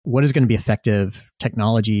what is going to be effective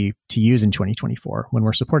technology to use in 2024 when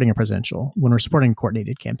we're supporting a presidential, when we're supporting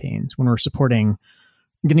coordinated campaigns, when we're supporting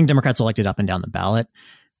getting Democrats elected up and down the ballot.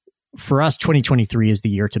 For us, 2023 is the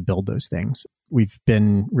year to build those things. We've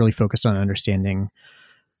been really focused on understanding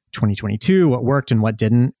 2022, what worked and what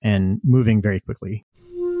didn't, and moving very quickly.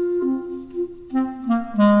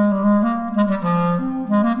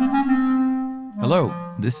 Hello,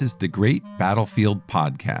 this is the Great Battlefield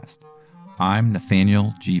Podcast. I'm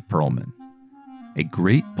Nathaniel G. Perlman. A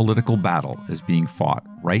great political battle is being fought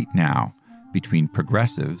right now between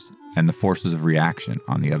progressives and the forces of reaction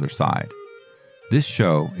on the other side. This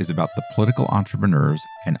show is about the political entrepreneurs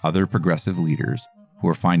and other progressive leaders who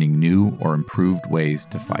are finding new or improved ways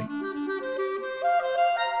to fight.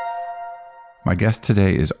 My guest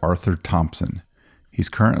today is Arthur Thompson. He's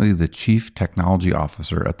currently the Chief Technology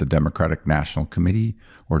Officer at the Democratic National Committee,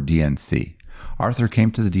 or DNC. Arthur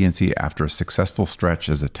came to the DNC after a successful stretch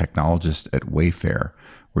as a technologist at Wayfair,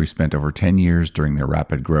 where he spent over 10 years during their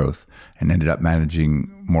rapid growth and ended up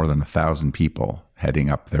managing more than 1,000 people, heading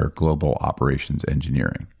up their global operations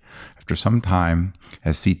engineering. After some time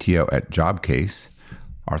as CTO at Jobcase,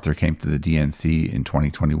 Arthur came to the DNC in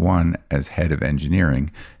 2021 as head of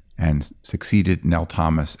engineering and succeeded Nell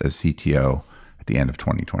Thomas as CTO at the end of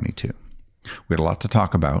 2022. We had a lot to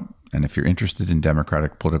talk about, and if you're interested in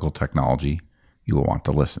democratic political technology, you will want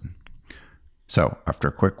to listen. So, after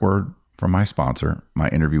a quick word from my sponsor, my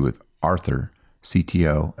interview with Arthur,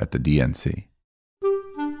 CTO at the DNC.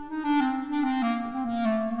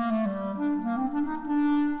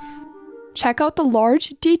 Check out the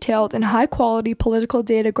large, detailed, and high-quality political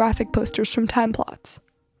data graphic posters from Time Plots.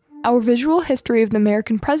 Our visual history of the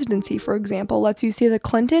American presidency, for example, lets you see the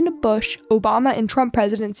Clinton, Bush, Obama, and Trump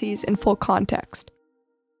presidencies in full context.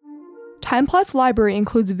 Time Plots library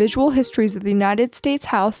includes visual histories of the United States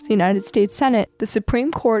House, the United States Senate, the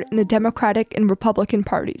Supreme Court, and the Democratic and Republican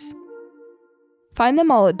parties. Find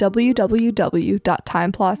them all at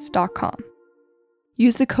www.timeplots.com.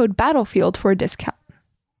 Use the code BATTLEFIELD for a discount.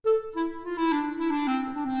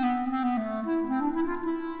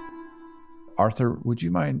 Arthur, would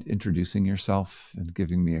you mind introducing yourself and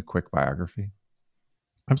giving me a quick biography?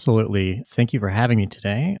 Absolutely. Thank you for having me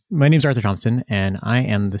today. My name is Arthur Thompson, and I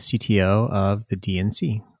am the CTO of the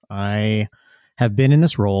DNC. I have been in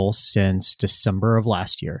this role since December of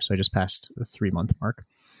last year, so I just passed the 3-month mark.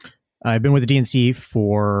 I've been with the DNC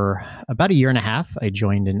for about a year and a half. I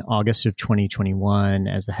joined in August of 2021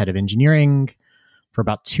 as the head of engineering. For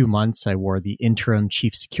about 2 months, I wore the interim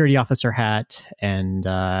chief security officer hat. And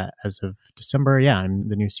as of December, I'm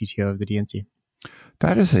the new CTO of the DNC.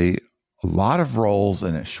 That is a lot of roles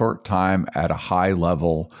in a short time at a high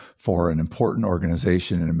level for an important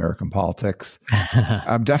organization in American politics.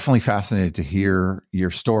 I'm definitely fascinated to hear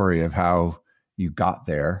your story of how you got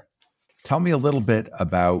there. Tell me a little bit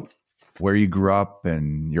about where you grew up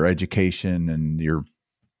and your education and your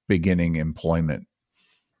beginning employment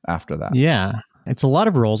after that. Yeah. It's a lot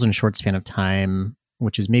of roles in a short span of time,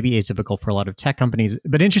 which is maybe atypical for a lot of tech companies.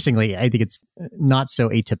 But interestingly, I think it's not so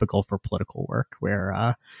atypical for political work,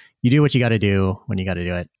 where you do what you got to do when you got to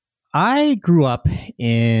do it. I grew up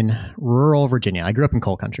in rural Virginia. I grew up in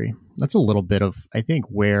coal country. That's a little bit of, I think,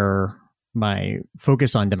 where my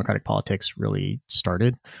focus on democratic politics really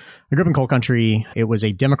started. I grew up in coal country. It was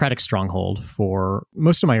a democratic stronghold for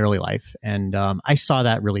most of my early life. And I saw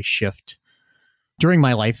that really shift during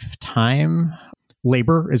my lifetime.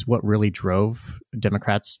 Labor is what really drove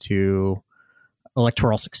Democrats to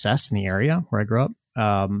electoral success in the area where I grew up.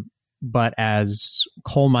 But as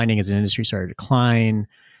coal mining as an industry started to decline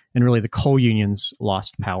and really the coal unions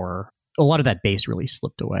lost power, a lot of that base really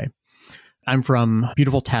slipped away. I'm from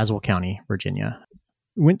beautiful Tazewell County, Virginia.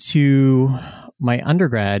 Went to my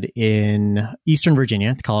undergrad in Eastern Virginia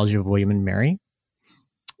at the College of William and Mary,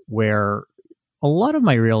 where a lot of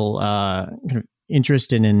my real kind of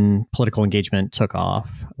interest in political engagement took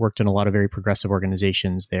off. Worked in a lot of very progressive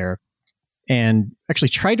organizations there, and actually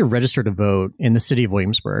tried to register to vote in the city of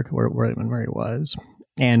Williamsburg, where Mary was,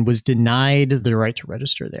 and was denied the right to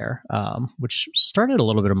register there, which started a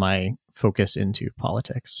little bit of my focus into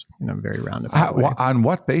politics in a very roundabout way. On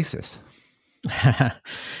what basis?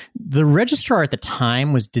 The registrar at the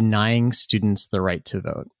time was denying students the right to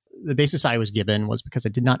vote. The basis I was given was because I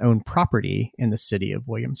did not own property in the city of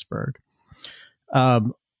Williamsburg.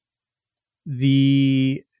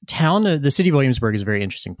 The city of Williamsburg is a very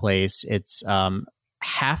interesting place. It's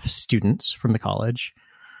half students from the college,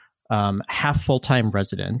 half full-time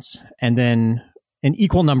residents, and then an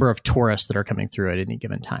equal number of tourists that are coming through at any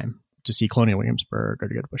given time to see Colonial Williamsburg or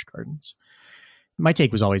to go to Busch Gardens. My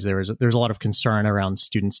take was always there's a lot of concern around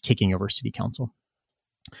students taking over city council.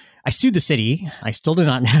 I sued the city. I still did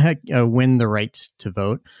not win the right to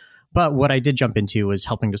vote. But what I did jump into was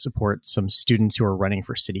helping to support some students who are running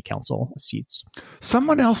for city council seats.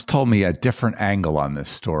 Someone else told me a different angle on this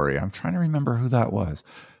story. I'm trying to remember who that was.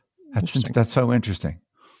 That's so interesting.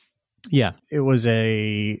 Yeah, it was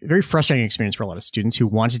a very frustrating experience for a lot of students who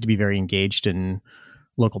wanted to be very engaged in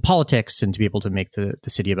local politics and to be able to make the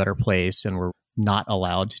city a better place, and were not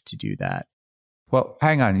allowed to do that. Well,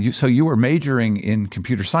 hang on. So you were majoring in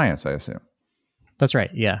computer science, I assume? That's right.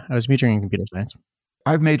 Yeah, I was majoring in computer science.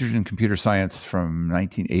 I've majored in computer science from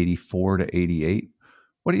 1984 to 88.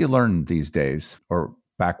 What do you learn these days, or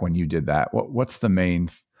back when you did that? What's the main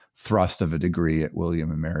thrust of a degree at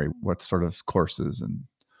William & Mary? What sort of courses and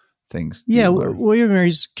things? Yeah, William &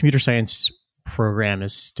 Mary's computer science program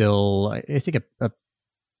is still, I think, a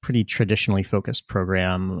pretty traditionally focused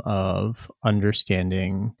program of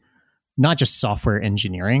understanding not just software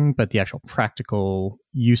engineering, but the actual practical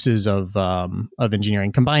uses of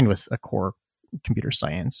engineering combined with a core computer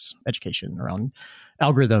science education around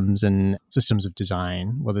algorithms and systems of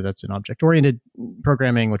design, whether that's in object-oriented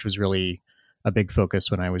programming, which was really a big focus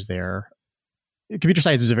when I was there. Computer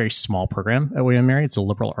science was a very small program at William & Mary. It's a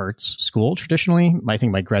liberal arts school traditionally. I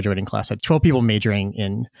think my graduating class had 12 people majoring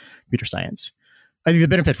in computer science. I think the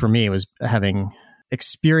benefit for me was having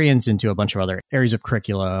experience into a bunch of other areas of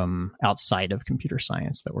curriculum outside of computer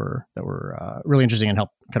science that were really interesting and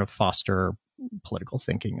helped kind of foster political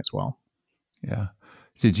thinking as well. Yeah.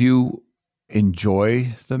 Did you enjoy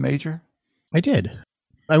the major? I did.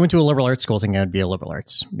 I went to a liberal arts school thinking I'd be a liberal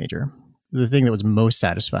arts major. The thing that was most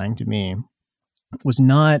satisfying to me was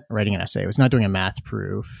not writing an essay. It was not doing a math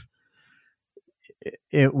proof.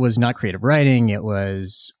 It was not creative writing. It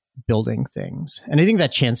was building things. And I think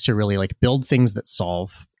that chance to really build things that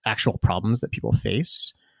solve actual problems that people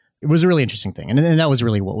face, it was a really interesting thing. And that was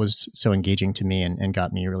really what was so engaging to me and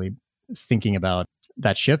got me really thinking about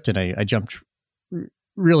that shift. And I jumped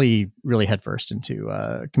really, really headfirst into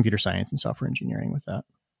computer science and software engineering with that.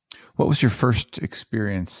 What was your first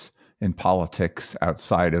experience in politics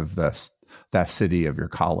outside of that city of your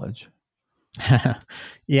college?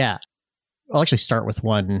 Yeah. I'll actually start with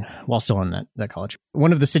one while still in that college.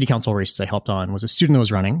 One of the city council races I helped on was a student that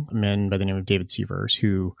was running, a man by the name of David Sievers,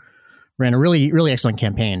 who ran a really, really excellent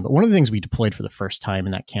campaign. But one of the things we deployed for the first time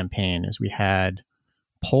in that campaign is we had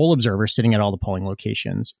poll observers sitting at all the polling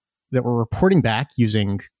locations that were reporting back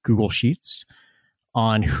using Google Sheets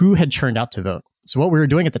on who had turned out to vote. So what we were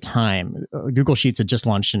doing at the time, Google Sheets had just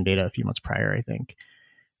launched in beta a few months prior, I think.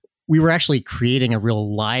 We were actually creating a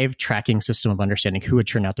real live tracking system of understanding who had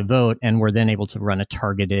turned out to vote, and were then able to run a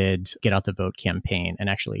targeted get out the vote campaign and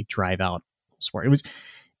actually drive out support.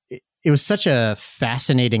 It was such a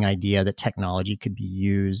fascinating idea that technology could be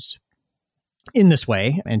used in this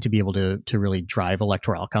way and to be able to really drive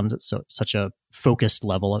electoral outcomes at such a focused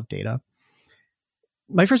level of data.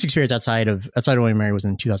 My first experience outside of William & Mary was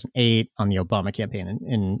in 2008 on the Obama campaign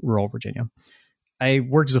in rural Virginia. I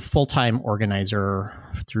worked as a full-time organizer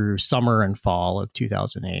through summer and fall of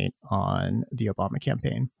 2008 on the Obama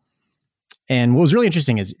campaign. And what was really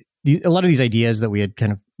interesting is a lot of these ideas that we had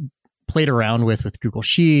kind of played around with Google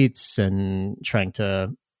Sheets and trying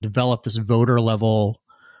to develop this voter level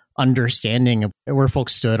understanding of where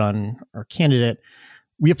folks stood on our candidate,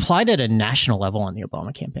 we applied at a national level on the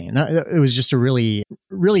Obama campaign. It was just a really,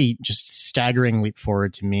 really just staggering leap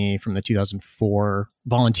forward to me from the 2004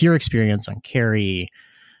 volunteer experience on Kerry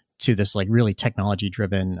to this really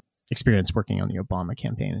technology-driven experience working on the Obama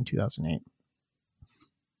campaign in 2008.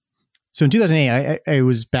 So in 2008, I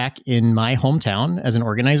was back in my hometown as an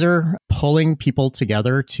organizer, pulling people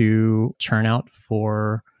together to turn out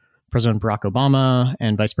for President Barack Obama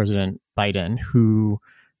and Vice President Biden, who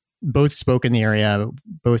both spoke in the area,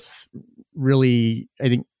 both really, I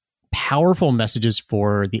think, powerful messages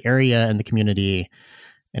for the area and the community.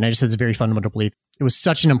 And I just had this very fundamental belief. It was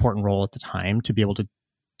such an important role at the time to be able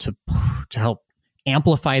to help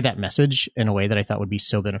amplify that message in a way that I thought would be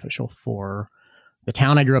so beneficial for the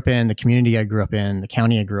town I grew up in, the community I grew up in, the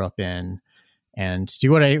county I grew up in, and to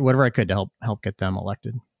do whatever I could to help get them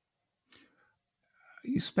elected.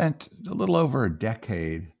 You spent a little over a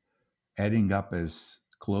decade heading up as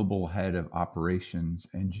global head of operations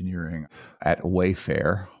engineering at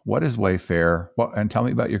Wayfair. What is Wayfair? And tell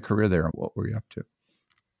me about your career there and what were you up to?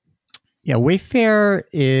 Yeah, Wayfair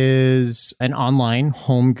is an online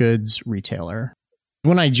home goods retailer.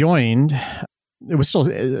 When I joined, it was still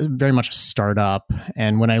very much a startup.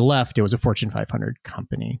 And when I left, it was a Fortune 500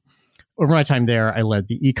 company. Over my time there, I led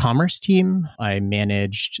the e-commerce team. I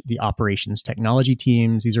managed the operations technology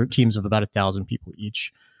teams. These are teams of about 1,000 people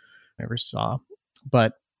each I ever saw.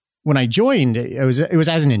 But when I joined, it was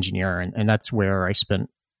as an engineer, and that's where I spent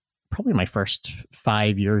probably my first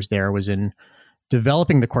 5 years there, was in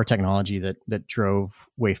developing the core technology that drove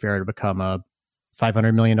Wayfair to become a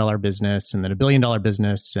 $500 million business, and then $1 billion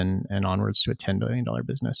business, and onwards to a $10 billion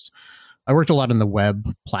business. I worked a lot on the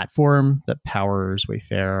web platform that powers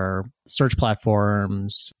Wayfair, search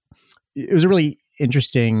platforms. It was a really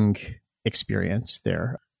interesting experience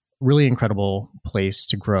there. Really incredible place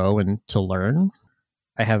to grow and to learn.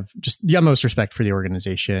 I have just the utmost respect for the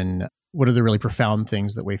organization. One of the really profound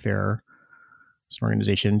things that Wayfair as an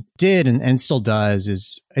organization did and still does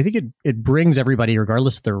is I think it brings everybody,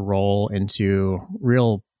 regardless of their role, into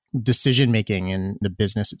real decision-making in the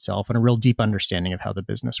business itself and a real deep understanding of how the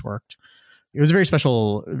business worked. It was a very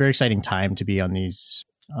special, very exciting time to be on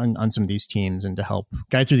some of these teams and to help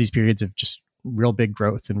guide through these periods of just real big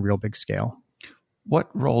growth and real big scale. What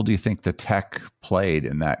role do you think the tech played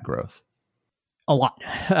in that growth? A lot.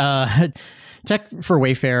 Tech for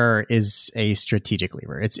Wayfair is a strategic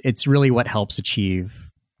lever. It's really what helps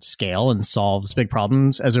achieve scale and solves big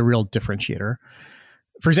problems as a real differentiator.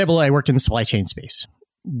 For example, I worked in the supply chain space.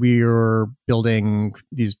 We were building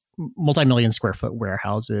these multi-million square foot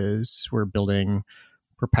warehouses. We're building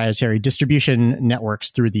proprietary distribution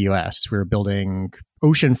networks through the US. We're building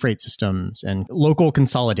ocean freight systems and local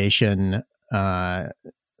consolidation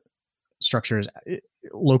structures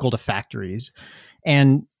local to factories.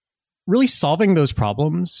 And really solving those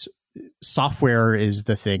problems, software is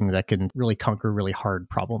the thing that can really conquer really hard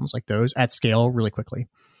problems like those at scale really quickly.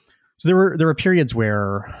 So there were periods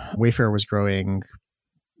where Wayfair was growing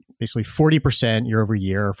basically 40% year over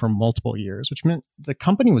year for multiple years, which meant the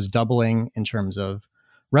company was doubling in terms of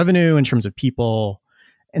revenue, in terms of people.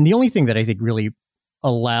 And the only thing that I think really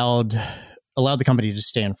allowed the company to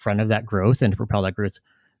stay in front of that growth and to propel that growth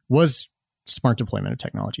was smart deployment of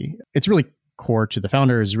technology. It's really core to the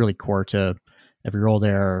founders, really core to every role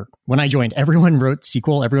there. When I joined, everyone wrote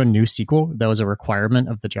SQL. Everyone knew SQL. That was a requirement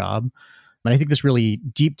of the job. And I think this really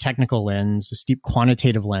deep technical lens, this deep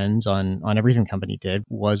quantitative lens on everything the company did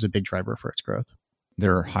was a big driver for its growth.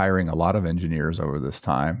 They're hiring a lot of engineers over this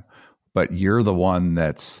time, but you're the one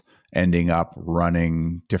that's ending up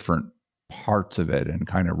running different parts of it and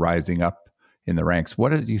kind of rising up in the ranks. What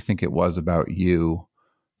did you think it was about you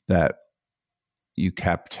that you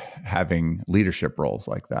kept having leadership roles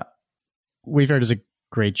like that? Wayfair does a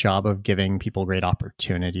great job of giving people great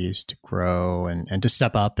opportunities to grow and to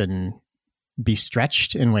step up and be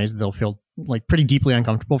stretched in ways that they'll feel like pretty deeply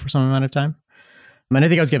uncomfortable for some amount of time. And I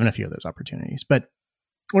think I was given a few of those opportunities. But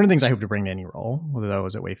one of the things I hope to bring to any role, whether that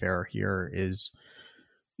was at Wayfair or here, is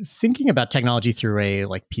thinking about technology through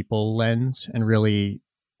a people lens. And really,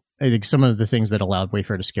 I think some of the things that allowed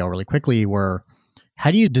Wayfair to scale really quickly were,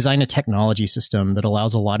 how do you design a technology system that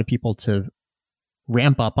allows a lot of people to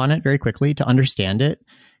ramp up on it very quickly, to understand it,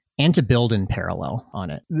 and to build in parallel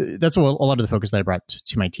on it? That's a lot of the focus that I brought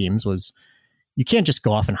to my teams was, you can't just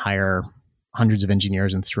go off and hire hundreds of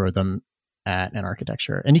engineers and throw them at an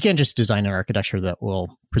architecture. And you can't just design an architecture that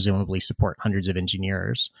will presumably support hundreds of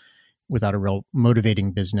engineers without a real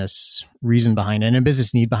motivating business reason behind it and a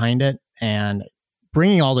business need behind it. And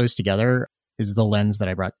bringing all those together is the lens that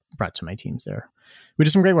I brought to my teams there. We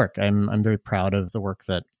did some great work. I'm very proud of the work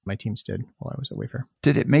that my teams did while I was at Wayfair.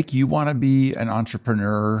 Did it make you want to be an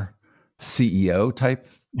entrepreneur, CEO type?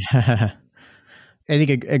 I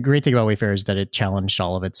think a great thing about Wayfair is that it challenged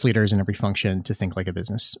all of its leaders in every function to think like a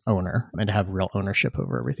business owner and to have real ownership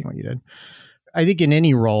over everything what you did. I think in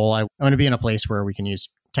any role, I want to be in a place where we can use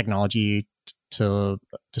technology to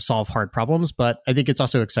solve hard problems. But I think it's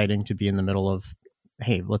also exciting to be in the middle of,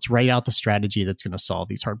 hey, let's write out the strategy that's going to solve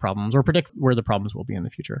these hard problems or predict where the problems will be in the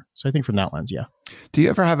future. So I think from that lens, yeah. Do you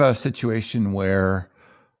ever have a situation where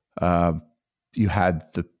you had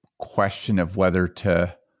the question of whether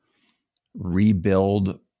to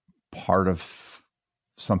rebuild part of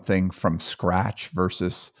something from scratch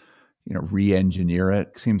versus, re-engineer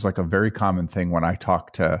it? Seems like a very common thing when I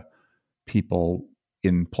talk to people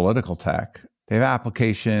in political tech. They have an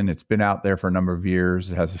application. It's been out there for a number of years.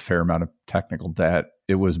 It has a fair amount of technical debt.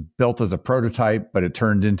 It was built as a prototype, but it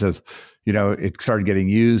turned into, it started getting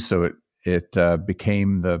used. So it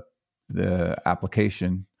became the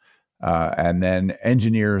application. And then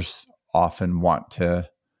engineers often want to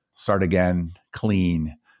start again,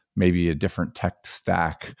 clean, maybe a different tech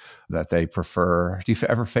stack that they prefer. Do you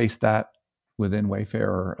ever face that within Wayfair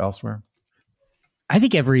or elsewhere? I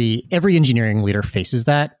think every engineering leader faces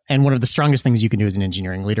that. And one of the strongest things you can do as an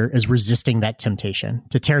engineering leader is resisting that temptation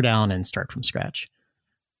to tear down and start from scratch.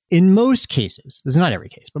 In most cases, this is not every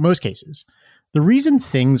case, but most cases, the reason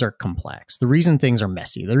things are complex, the reason things are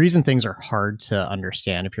messy, the reason things are hard to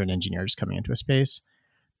understand if you're an engineer just coming into a space,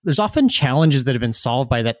 there's often challenges that have been solved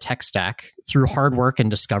by that tech stack through hard work and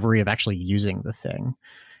discovery of actually using the thing.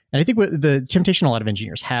 And I think what the temptation a lot of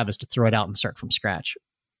engineers have is to throw it out and start from scratch.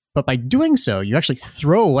 But by doing so, you actually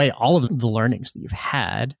throw away all of the learnings that you've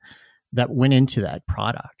had that went into that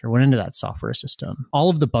product or went into that software system. All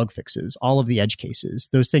of the bug fixes, all of the edge cases,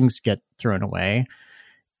 those things get thrown away.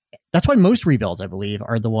 That's why most rebuilds, I believe,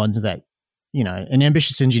 are the ones that, an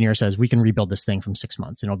ambitious engineer says, we can rebuild this thing from 6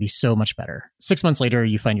 months and it'll be so much better. 6 months later,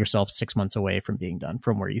 you find yourself 6 months away from being done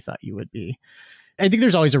from where you thought you would be. I think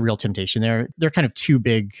there's always a real temptation there. There are kind of two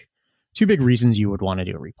big reasons you would want to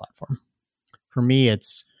do a replatform. For me,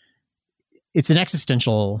 it's an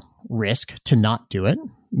existential risk to not do it,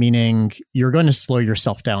 meaning you're going to slow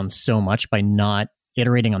yourself down so much by not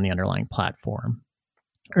iterating on the underlying platform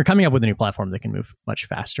or coming up with a new platform that can move much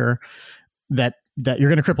faster, that you're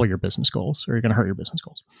going to cripple your business goals or you're going to hurt your business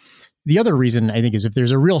goals. The other reason, I think, is if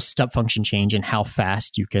there's a real step function change in how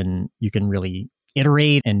fast you can really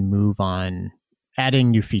iterate and move on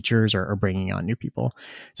adding new features or bringing on new people.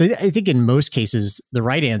 So I think in most cases, the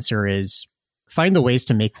right answer is find the ways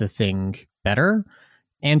to make the thing better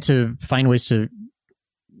and to find ways to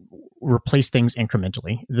replace things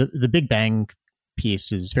incrementally. The big bang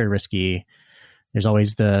piece is very risky. There's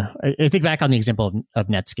always I think back on the example of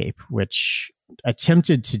Netscape, which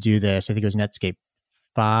attempted to do this. I think it was Netscape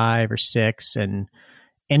 5 or 6 and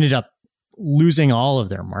ended up losing all of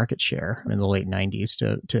their market share in the late 90s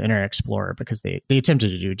to Internet Explorer because they attempted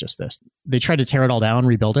to do just this. They tried to tear it all down,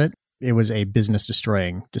 rebuild it. It was a business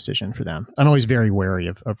destroying decision for them. I'm always very wary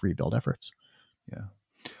of rebuild efforts. Yeah.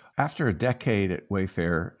 After a decade at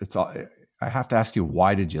Wayfair, I have to ask you,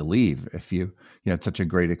 why did you leave? If you had such a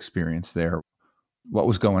great experience there, what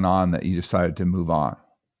was going on that you decided to move on?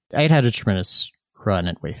 I had a tremendous run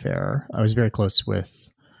at Wayfair. I was very close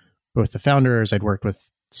with both the founders. I'd worked with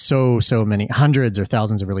so many hundreds or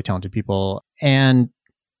thousands of really talented people. And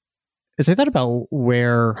as I thought about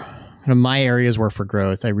where my areas were for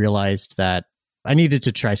growth, I realized that I needed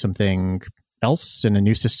to try something else in a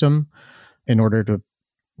new system in order to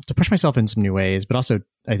push myself in some new ways, but also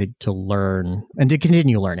I think to learn and to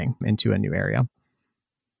continue learning into a new area.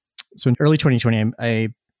 So in early 2020, I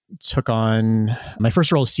took on my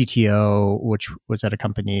first role as CTO, which was at a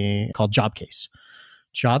company called Jobcase.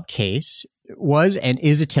 Jobcase was and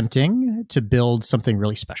is attempting to build something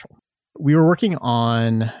really special. We were working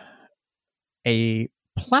on a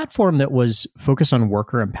platform that was focused on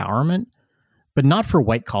worker empowerment, but not for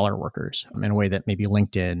white collar workers in a way that maybe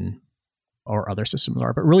LinkedIn or other systems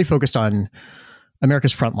are, but really focused on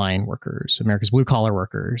America's frontline workers, America's blue collar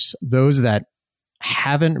workers, those that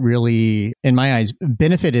haven't really, in my eyes,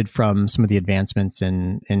 benefited from some of the advancements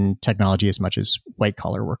in technology as much as white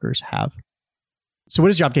collar workers have. So what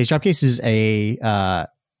is Jobcase? Jobcase is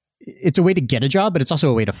it's a way to get a job, but it's also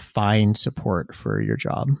a way to find support for your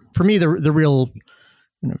job. For me, the real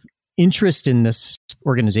interest in this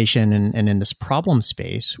organization and in this problem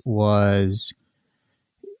space was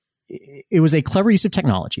it was a clever use of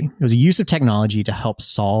technology. It was a use of technology to help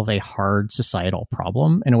solve a hard societal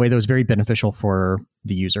problem in a way that was very beneficial for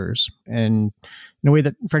the users, and in a way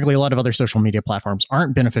that, frankly, a lot of other social media platforms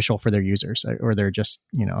aren't beneficial for their users, or they're just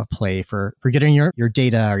a play for getting your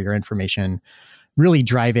data or your information, really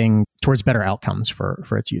driving towards better outcomes for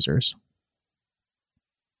its users.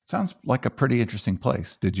 Sounds like a pretty interesting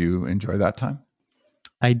place. Did you enjoy that time?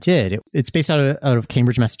 I did. It's based out of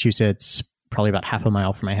Cambridge, Massachusetts, probably about half a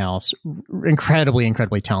mile from my house.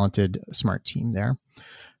 Incredibly talented, smart team there.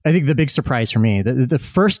 I think the big surprise for me, the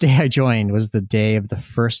first day I joined was the day of the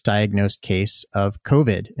first diagnosed case of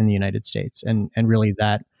COVID in the United States. And really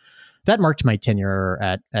that marked my tenure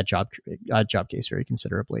at Jobcase very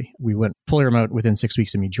considerably. We went fully remote within 6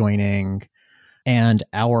 weeks of me joining, and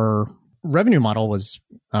our revenue model was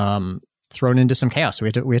thrown into some chaos.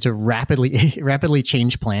 So we had to rapidly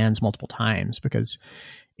change plans multiple times, because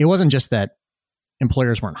it wasn't just that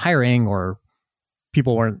employers weren't hiring or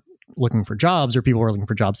people weren't looking for jobs or people were looking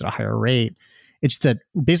for jobs at a higher rate. It's that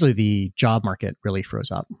basically the job market really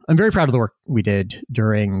froze up. I'm very proud of the work we did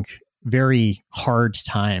during very hard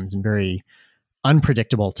times and very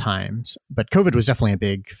unpredictable times. But COVID was definitely a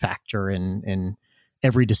big factor in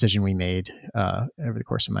every decision we made over the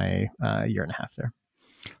course of my year and a half there.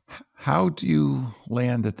 How do you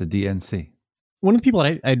land at the DNC? One of the people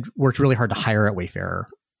that I'd worked really hard to hire at Wayfair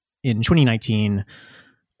in 2019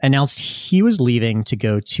 announced he was leaving to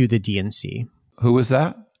go to the DNC. Who was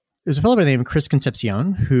that? There's a fellow by the name of Chris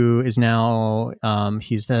Concepcion, who is now,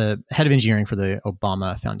 he's the head of engineering for the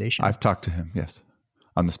Obama Foundation. I've talked to him, yes,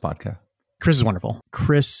 on this podcast. Chris is wonderful.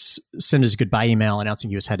 Chris sent us a goodbye email announcing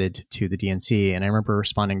he was headed to the DNC. And I remember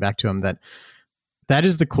responding back to him that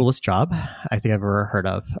is the coolest job I think I've ever heard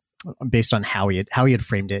of, based on how he had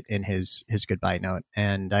framed it in his goodbye note.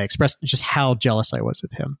 And I expressed just how jealous I was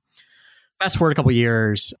of him. Fast forward a couple of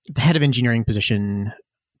years, the head of engineering position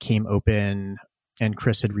came open, and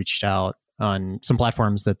Chris had reached out on some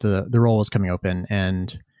platforms that the role was coming open,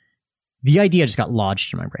 and the idea just got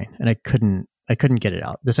lodged in my brain, and I couldn't get it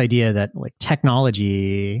out. This idea that like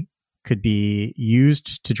technology could be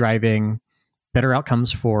used to driving better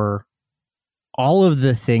outcomes for all of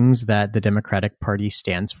the things that the Democratic Party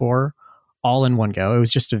stands for, all in one go. It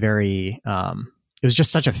was just it was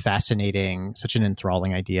just such a fascinating, such an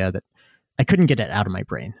enthralling idea that I couldn't get it out of my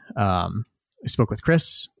brain. I spoke with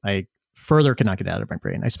Chris. I further could not get it out of my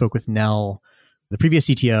brain. I spoke with Nell, the previous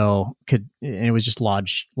CTO, and it was just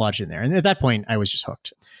lodged in there. And at that point, I was just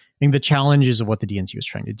hooked. I think the challenges of what the DNC was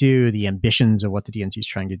trying to do, the ambitions of what the DNC is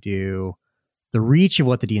trying to do, the reach of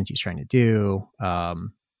what the DNC is trying to do,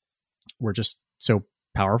 were just so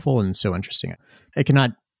powerful and so interesting. I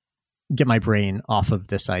cannot get my brain off of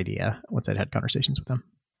this idea once I'd had conversations with them.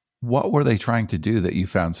 What were they trying to do that you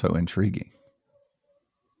found so intriguing?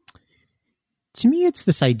 To me, it's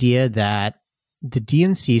this idea that the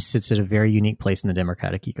DNC sits at a very unique place in the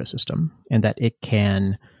democratic ecosystem, and that it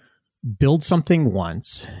can build something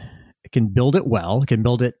once, it can build it well, it can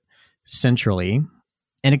build it centrally,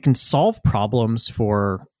 and it can solve problems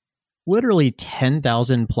for literally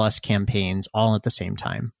 10,000 plus campaigns all at the same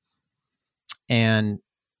time. And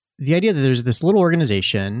the idea that there's this little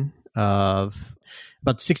organization of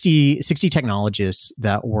about 60 technologists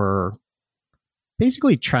that were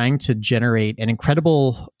basically trying to generate an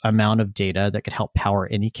incredible amount of data that could help power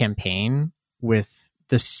any campaign with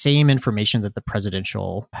the same information that the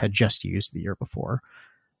presidential had just used the year before.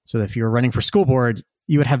 So if you were running for school board,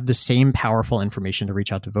 you would have the same powerful information to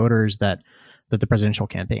reach out to voters that the presidential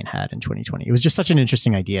campaign had in 2020. It was just such an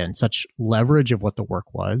interesting idea, and such leverage of what the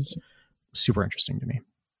work was super interesting to me.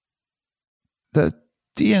 The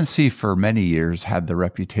DNC for many years had the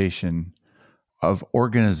reputation of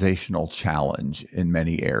organizational challenge in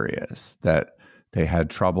many areas, that they had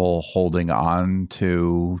trouble holding on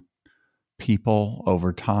to people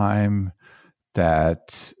over time,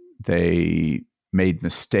 that they made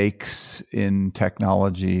mistakes in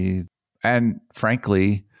technology, and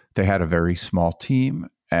frankly, they had a very small team.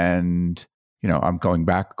 And I'm going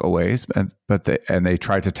back a ways, but they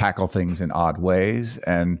tried to tackle things in odd ways.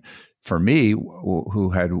 And for me, who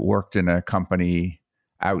had worked in a company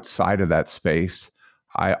outside of that space,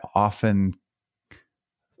 I often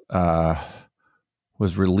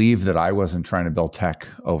was relieved that I wasn't trying to build tech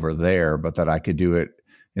over there, but that I could do it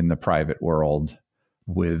in the private world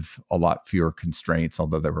with a lot fewer constraints,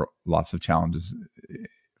 although there were lots of challenges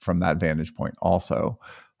from that vantage point also.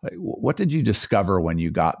 What did you discover when you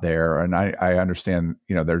got there? And I understand,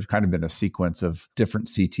 there's kind of been a sequence of different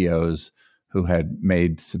CTOs who had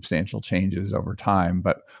made substantial changes over time.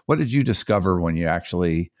 But what did you discover when you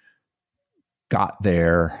actually got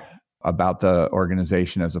there about the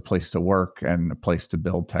organization as a place to work and a place to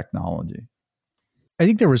build technology? I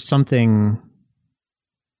think there was something,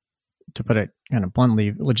 to put it kind of bluntly,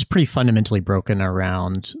 which is pretty fundamentally broken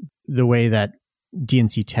around the way that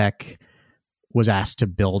DNC Tech was asked to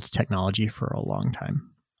build technology for a long time.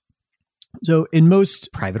 So in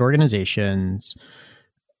most private organizations,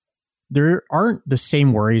 there aren't the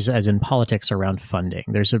same worries as in politics around funding.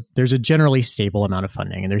 There's a generally stable amount of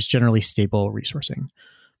funding, and there's generally stable resourcing.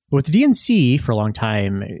 But with the DNC, for a long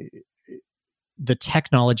time, the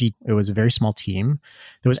technology, it was a very small team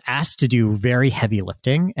that was asked to do very heavy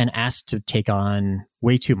lifting and asked to take on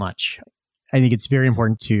way too much. I think it's very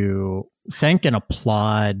important to thank and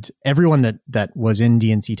applaud everyone that was in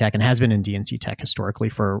DNC Tech and has been in DNC Tech historically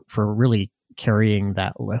for really carrying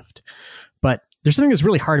that lift. But there's something that's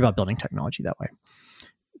really hard about building technology that way.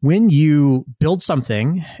 When you build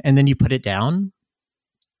something and then you put it down,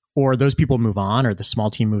 or those people move on, or the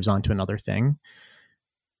small team moves on to another thing,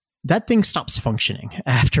 that thing stops functioning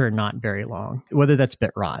after not very long, whether that's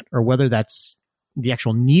bit rot or whether that's the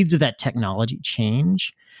actual needs of that technology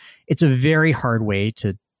change. It's a very hard way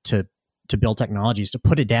to build technologies, to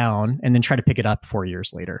put it down and then try to pick it up 4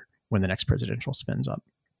 years later when the next presidential spins up.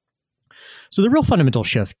 So the real fundamental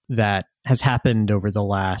shift that has happened over the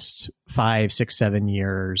last 5, 6, 7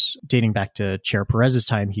 years, dating back to Chair Perez's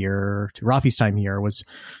time here, to Rafi's time here, was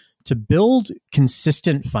to build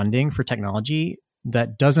consistent funding for technology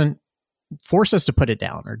that doesn't force us to put it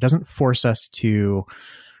down, or doesn't force us to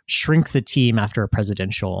shrink the team after a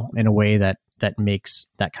presidential in a way that makes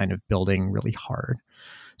that kind of building really hard.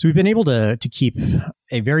 So we've been able to keep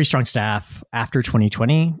a very strong staff after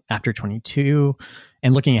 2020, after 22,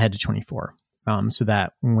 and looking ahead to 24, so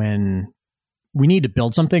that when we need to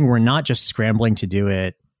build something, we're not just scrambling to do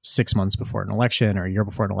it 6 months before an election or a year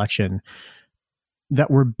before an election, that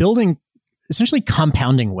we're building essentially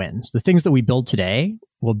compounding wins. The things that we build today,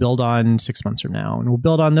 we'll build on 6 months from now, and we'll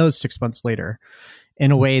build on those 6 months later in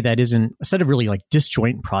a way that isn't a set of really like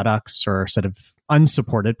disjoint products or a set of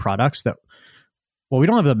unsupported products that, well, we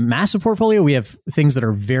don't have a massive portfolio. We have things that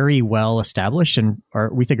are very well established and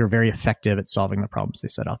we think are very effective at solving the problems they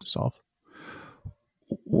set out to solve.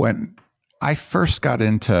 When I first got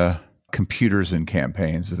into computers and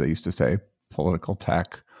campaigns, as they used to say, political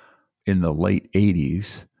tech, in the late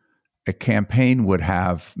 80s, a campaign would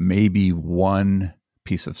have maybe one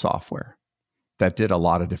piece of software that did a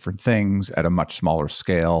lot of different things at a much smaller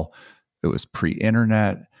scale. It was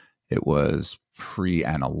pre-internet. It was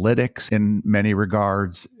pre-analytics in many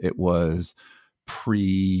regards. It was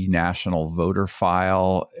pre-national voter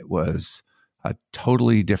file. It was a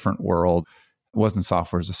totally different world. It wasn't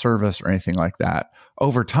software as a service or anything like that.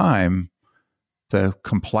 Over time, the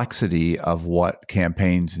complexity of what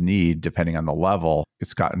campaigns need, depending on the level,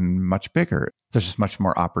 it's gotten much bigger. There's just much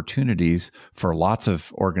more opportunities for lots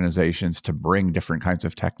of organizations to bring different kinds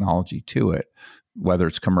of technology to it, whether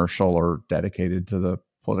it's commercial or dedicated to the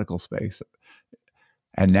political space.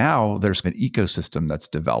 And now there's an ecosystem that's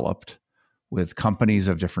developed with companies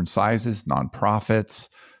of different sizes, nonprofits,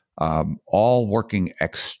 all working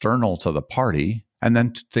external to the party, and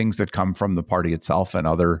then things that come from the party itself and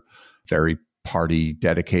other very party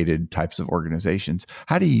dedicated types of organizations.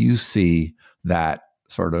 How do you see that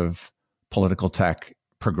sort of political tech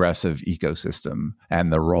progressive ecosystem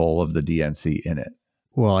and the role of the DNC in it?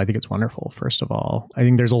 Well, I think it's wonderful, first of all. I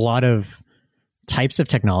think there's a lot of types of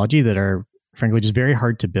technology that are, frankly, just very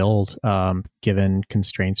hard to build, given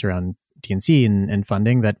constraints around DNC and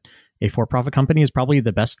funding, that a for-profit company is probably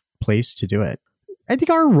the best place to do it. I think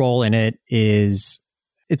our role in it is,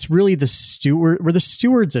 it's really we're the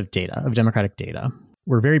stewards of data, of democratic data.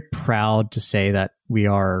 We're very proud to say that we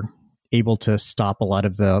are able to stop a lot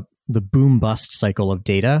of the boom bust cycle of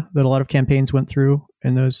data that a lot of campaigns went through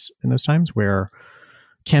in those times, where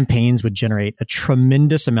campaigns would generate a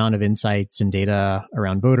tremendous amount of insights and data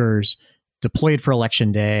around voters deployed for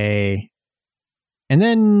election day. And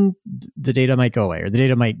then the data might go away, or the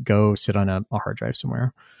data might go sit on a hard drive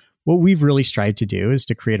somewhere. What we've really strived to do is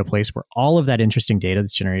to create a place where all of that interesting data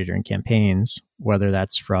that's generated during campaigns, whether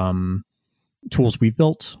that's from tools we've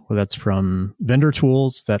built, whether that's from vendor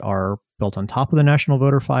tools that are built on top of the national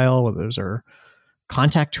voter file, whether those are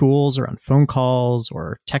contact tools around phone calls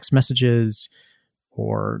or text messages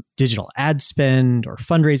or digital ad spend or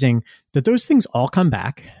fundraising, that those things all come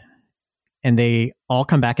back, and they all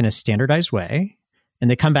come back in a standardized way, and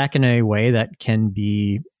they come back in a way that can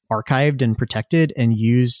be archived and protected and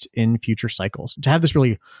used in future cycles. To have this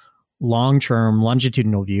really long-term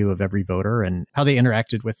longitudinal view of every voter and how they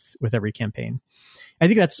interacted with every campaign. I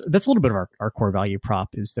think that's a little bit of our core value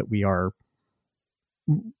prop, is that we are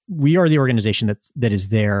the organization that is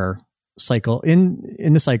there cycle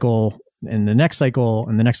in the cycle, and the next cycle,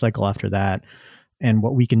 and the next cycle after that. And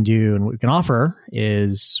what we can do and what we can offer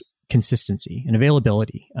is consistency and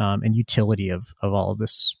availability, and utility of all of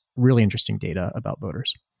this really interesting data about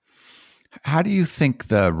voters. How do you think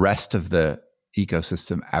the rest of the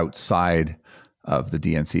ecosystem outside of the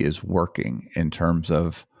DNC is working in terms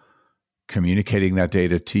of communicating that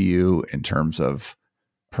data to you, in terms of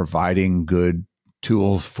providing good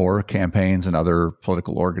tools for campaigns and other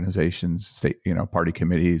political organizations, state, party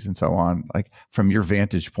committees and so on? Like, from your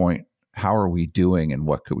vantage point, how are we doing and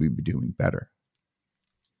what could we be doing better?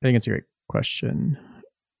 I think it's a great question.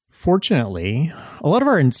 Fortunately, a lot of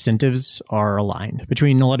our incentives are aligned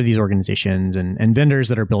between a lot of these organizations and vendors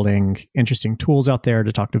that are building interesting tools out there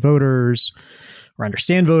to talk to voters or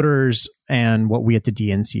understand voters, and what we at the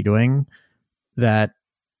DNC doing, that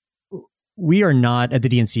we are not at the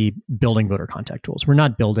DNC building voter contact tools. We're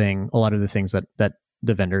not building a lot of the things that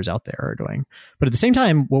the vendors out there are doing. But at the same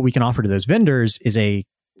time, what we can offer to those vendors is a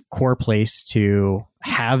core place to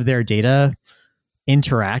have their data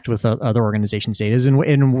interact with other organizations' data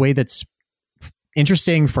in a way that's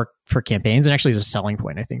interesting for campaigns, and actually is a selling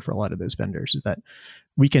point, I think, for a lot of those vendors, is that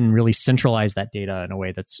we can really centralize that data in a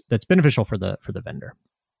way that's beneficial for the vendor.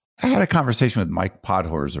 I had a conversation with Mike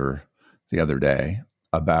Podhorzer the other day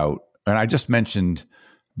about, and I just mentioned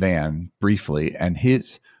Van briefly, and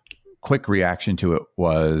his quick reaction to it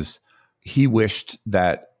was he wished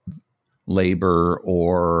that Labor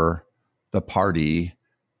or the party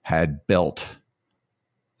had built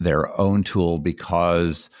their own tool,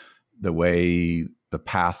 because the way the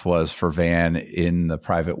path was for Van in the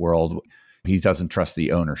private world. He doesn't trust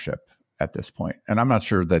the ownership at this point. And I'm not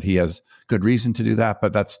sure that he has good reason to do that,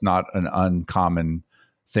 but that's not an uncommon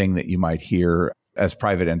thing that you might hear as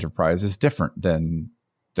private enterprise is different than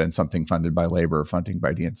something funded by labor or funding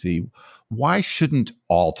by DNC. Why shouldn't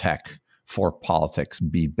all tech for politics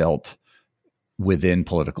be built within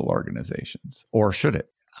political organizations, or should it?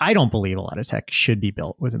 I don't believe a lot of tech should be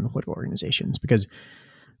built within the political organizations because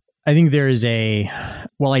I think there is I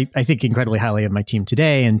think incredibly highly of my team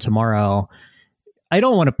today and tomorrow. I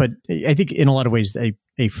don't want to I think in a lot of ways,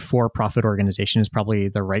 a for-profit organization is probably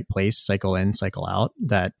the right place, cycle in, cycle out,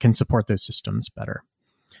 that can support those systems better.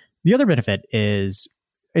 The other benefit is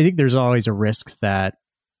I think there's always a risk that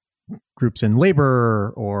groups in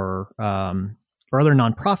labor or other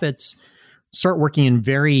nonprofits start working in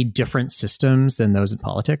very different systems than those in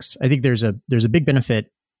politics. I think there's a big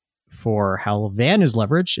benefit for how Van is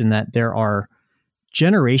leveraged in that there are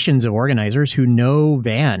generations of organizers who know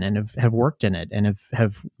Van and have worked in it and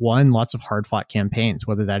have won lots of hard-fought campaigns,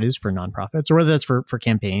 whether that is for nonprofits or whether that's for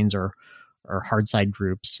campaigns or hard side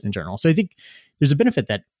groups in general. So I think there's a benefit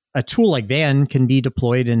that a tool like Van can be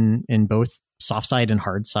deployed in both soft side and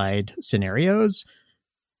hard side scenarios.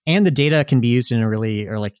 And the data can be used in a really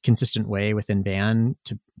consistent way within Van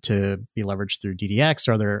to be leveraged through DDX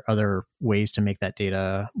or other ways to make that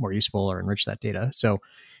data more useful or enrich that data. So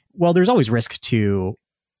while there's always risk to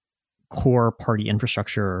core party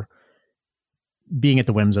infrastructure being at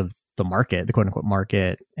the whims of the market, the quote unquote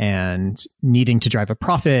market, and needing to drive a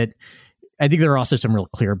profit, I think there are also some real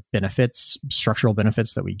clear benefits, structural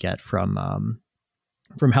benefits that we get from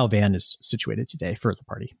how Van is situated today for the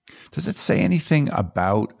party. Does it say anything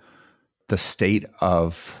about the state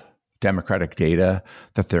of democratic data,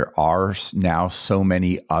 that there are now so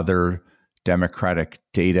many other democratic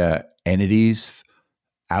data entities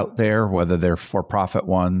out there, whether they're for-profit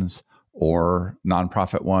ones or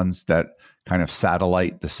nonprofit ones, that kind of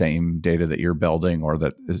satellite the same data that you're building or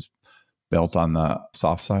that is built on the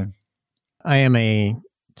soft side? I am a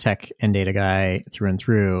tech and data guy through and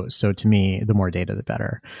through. So to me, the more data, the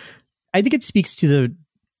better. I think it speaks to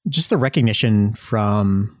the recognition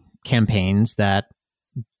from campaigns that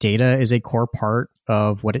data is a core part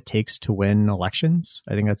of what it takes to win elections.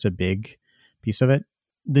 I think that's a big piece of it.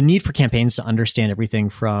 The need for campaigns to understand everything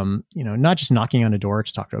from, not just knocking on a door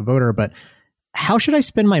to talk to a voter, but how should I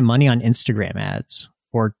spend my money on Instagram ads?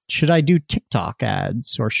 Or should I do TikTok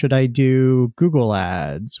ads? Or should I do Google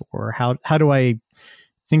ads? Or how do I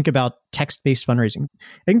think about text-based fundraising?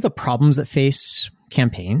 I think the problems that face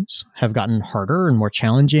campaigns have gotten harder and more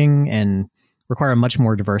challenging and require a much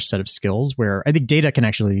more diverse set of skills, where I think data can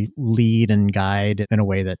actually lead and guide in a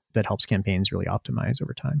way that helps campaigns really optimize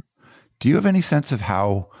over time. Do you have any sense of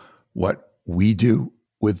how what we do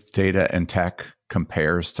with data and tech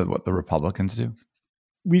compares to what the Republicans do?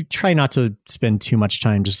 We try not to spend too much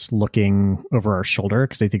time just looking over our shoulder,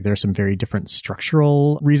 because I think there are some very different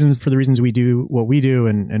structural reasons for the reasons we do what we do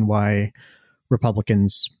and why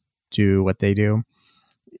Republicans do what they do.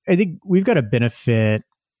 I think we've got a benefit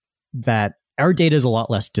that our data is a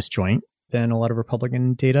lot less disjoint than a lot of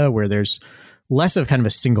Republican data, where there's less of kind of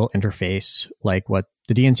a single interface like what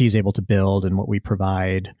the DNC is able to build and what we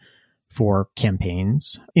provide for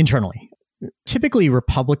campaigns internally. Typically,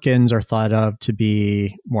 Republicans are thought of to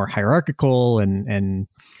be more hierarchical and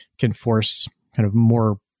can force kind of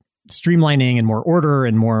more streamlining and more order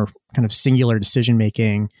and more kind of singular decision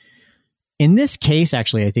making. In this case,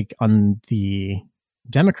 actually, I think on the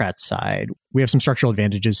Democrats' side, we have some structural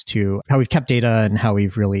advantages to how we've kept data and how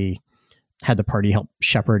we've really had the party help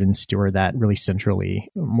shepherd and steward that really centrally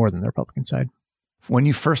more than the Republican side. When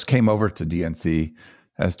you first came over to DNC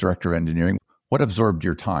as director of engineering, what absorbed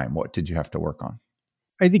your time? What did you have to work on?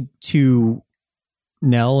 I think to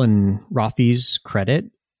Nell and Rafi's credit,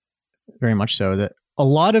 very much so, that a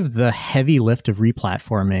lot of the heavy lift of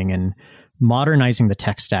replatforming and modernizing the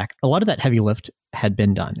tech stack, a lot of that heavy lift had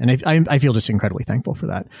been done. And I feel just incredibly thankful for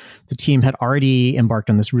that. The team had already embarked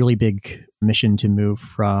on this really big mission to move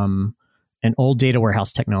from an old data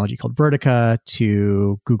warehouse technology called Vertica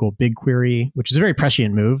to Google BigQuery, which is a very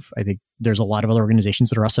prescient move. I think there's a lot of other organizations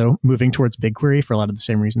that are also moving towards BigQuery for a lot of the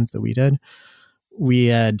same reasons that we did. We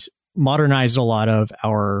had modernized a lot of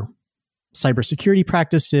our cybersecurity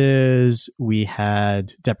practices. We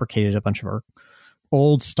had deprecated a bunch of our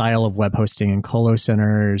old style of web hosting and colo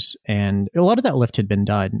centers. And a lot of that lift had been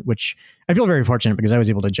done, which I feel very fortunate because I was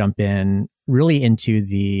able to jump in really into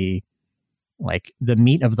the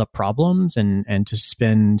meat of the problems and to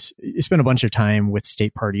spend a bunch of time with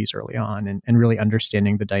state parties early on and really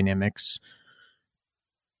understanding the dynamics,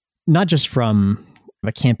 not just from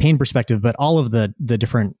a campaign perspective, but all of the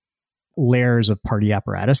different layers of party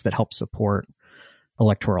apparatus that help support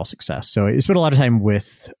electoral success. So I spent a lot of time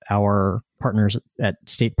with our partners at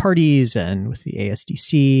state parties and with the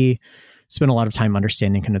ASDC, spent a lot of time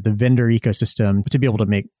understanding kind of the vendor ecosystem to be able to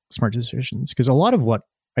make smart decisions. Because a lot of what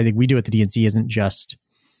I think we do at the DNC isn't just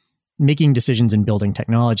making decisions and building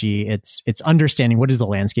technology. It's understanding what is the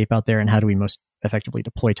landscape out there and how do we most effectively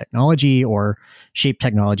deploy technology or shape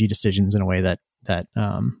technology decisions in a way that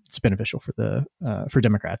it's beneficial for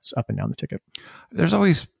Democrats up and down the ticket. There's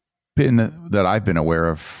always been that I've been aware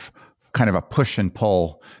of kind of a push and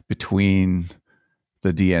pull between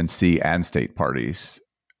the DNC and state parties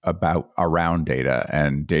around data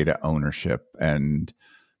and data ownership and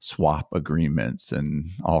swap agreements and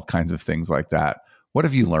all kinds of things like that. What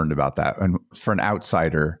have you learned about that? And for an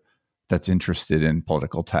outsider that's interested in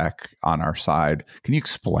political tech on our side, can you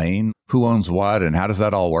explain who owns what and how does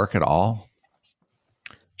that all work at all?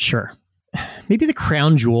 Sure. Maybe the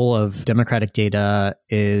crown jewel of democratic data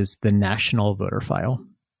is the national voter file.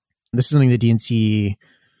 This is something the DNC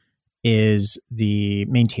is the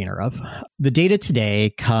maintainer of. The data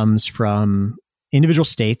today comes from individual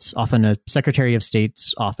states. Often a Secretary of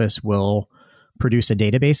State's office will produce a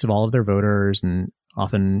database of all of their voters and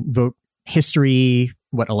often vote history,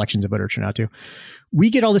 what elections a voter turned out to. We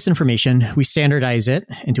get all this information. We standardize it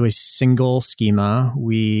into a single schema.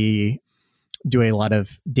 We do a lot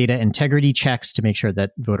of data integrity checks to make sure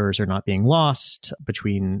that voters are not being lost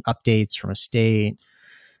between updates from a state.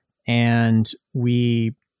 And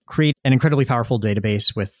we create an incredibly powerful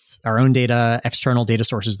database with our own data, external data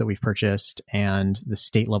sources that we've purchased, and the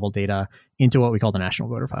state level data into what we call the national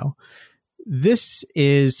voter file. This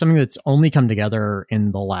is something that's only come together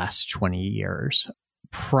in the last 20 years.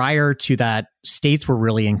 Prior to that, states were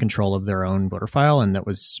really in control of their own voter file, and that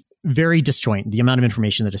was very disjoint. The amount of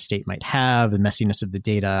information that a state might have, the messiness of the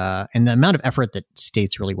data, and the amount of effort that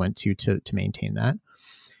states really went to maintain that.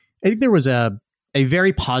 I think there was a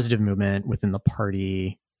very positive movement within the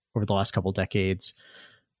party over the last couple of decades.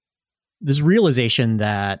 This realization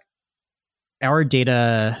that our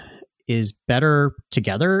data is better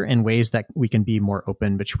together in ways that we can be more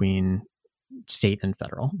open between state and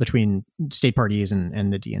federal, between state parties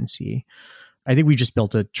and the DNC. I think we just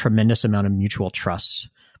built a tremendous amount of mutual trust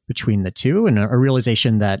between the two, and a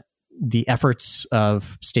realization that the efforts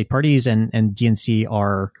of state parties and DNC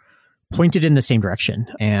are pointed in the same direction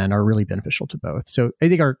and are really beneficial to both. So I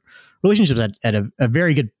think our relationship is at a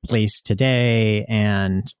very good place today.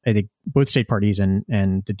 And I think both state parties and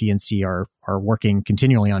the DNC are working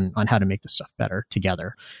continually on how to make this stuff better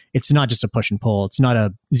together. It's not just a push and pull. It's not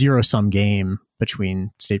a zero-sum game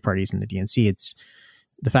between state parties and the DNC. It's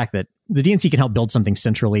the fact that the DNC can help build something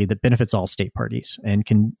centrally that benefits all state parties and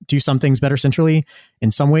can do some things better centrally.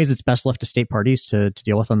 In some ways, it's best left to state parties to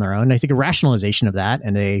deal with on their own. I think a rationalization of that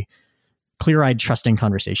and a clear-eyed, trusting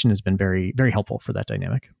conversation has been very, very helpful for that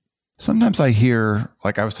dynamic. Sometimes I hear,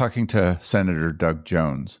 like I was talking to Senator Doug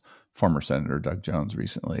Jones, former Senator Doug Jones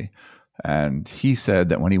recently, and he said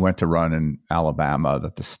that when he went to run in Alabama,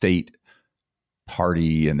 that the state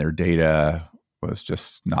party and their data was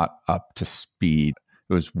just not up to speed.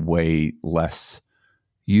 It was way less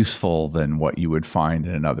useful than what you would find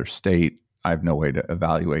in another state. I have no way to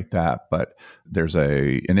evaluate that, but there's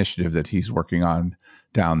a initiative that he's working on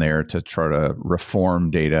down there to try to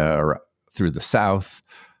reform data through the South.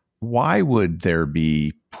 Why would there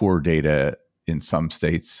be poor data in some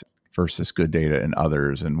states versus good data in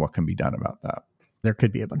others, and what can be done about that? There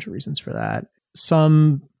could be a bunch of reasons for that.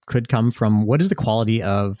 Some could come from what is the quality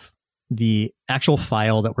of the actual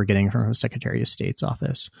file that we're getting from a Secretary of State's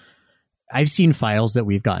office. I've seen files that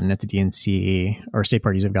we've gotten at the DNC or state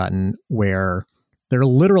parties have gotten where there are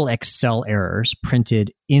literal Excel errors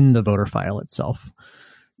printed in the voter file itself.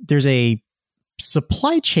 There's a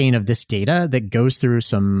supply chain of this data that goes through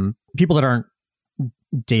some people that aren't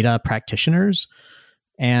data practitioners.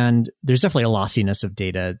 And there's definitely a lossiness of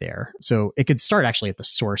data there. So it could start actually at the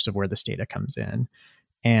source of where this data comes in.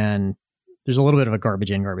 And there's a little bit of a garbage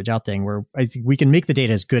in, garbage out thing where I think we can make the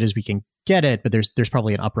data as good as we can get it, but there's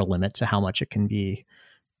probably an upper limit to how much it can be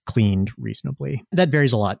cleaned reasonably. That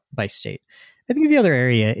varies a lot by state. I think the other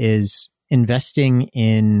area is investing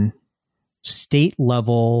in state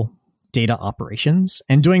level data operations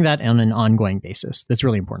and doing that on an ongoing basis. That's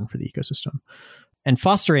really important for the ecosystem. And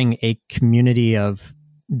fostering a community of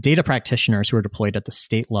data practitioners who are deployed at the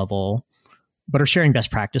state level but are sharing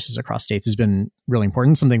best practices across states has been really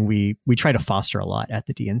important. Something we try to foster a lot at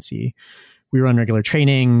the DNC. We run regular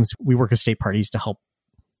trainings. We work with state parties to help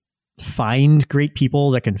find great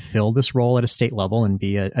people that can fill this role at a state level and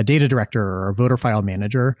be a data director or a voter file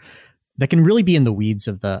manager that can really be in the weeds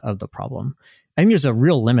of the problem. I think there's a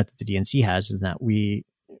real limit that the DNC has, is that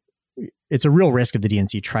it's a real risk if the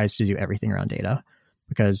DNC tries to do everything around data,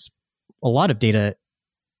 because a lot of data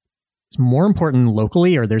is more important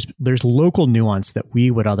locally, or there's local nuance that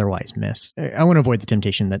we would otherwise miss. I want to avoid the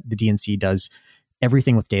temptation that the DNC does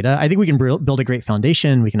everything with data. I think we can build a great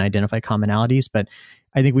foundation. We can identify commonalities, but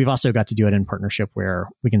I think we've also got to do it in partnership where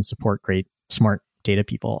we can support great, smart data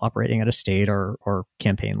people operating at a state or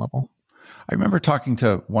campaign level. I remember talking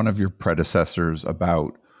to one of your predecessors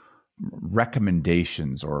about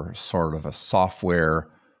recommendations, or sort of a software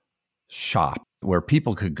shop where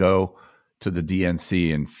people could go to the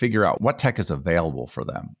DNC and figure out what tech is available for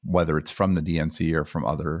them, whether it's from the DNC or from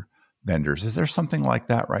other vendors. Is there something like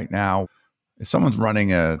that right now? If someone's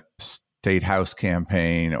running a state house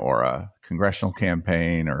campaign or a congressional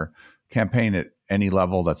campaign or campaign at any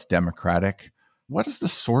level that's democratic, what is the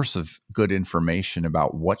source of good information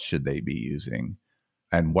about what should they be using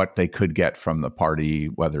and what they could get from the party,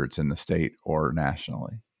 whether it's in the state or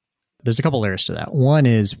nationally? There's a couple layers to that. One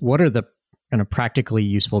is, what are the kind of practically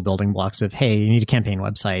useful building blocks of, hey, you need a campaign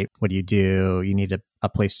website. What do? You need a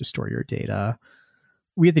place to store your data.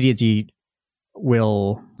 We at the DNC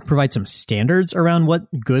will provide some standards around what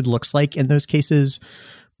good looks like in those cases.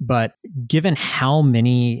 But given how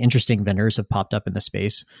many interesting vendors have popped up in the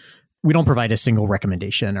space, we don't provide a single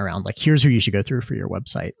recommendation around like, here's who you should go through for your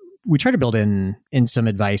website. We try to build in some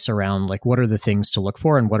advice around like, what are the things to look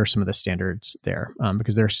for and what are some of the standards there?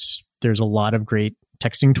 Because there's a lot of great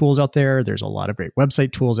texting tools out there. There's a lot of great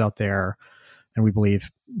website tools out there. And we believe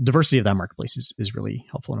diversity of that marketplace is really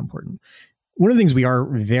helpful and important. One of the things we are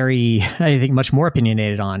very, I think, much more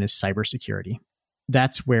opinionated on is cybersecurity.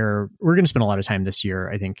 That's where we're going to spend a lot of time this year,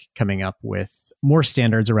 I think, coming up with more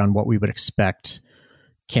standards around what we would expect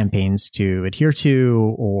campaigns to adhere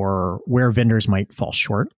to, or where vendors might fall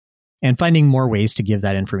short, and finding more ways to give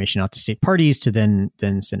that information out to state parties to then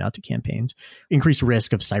send out to campaigns. Increased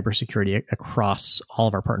risk of cybersecurity across all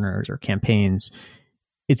of our partners or campaigns.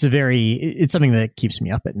 It's something that keeps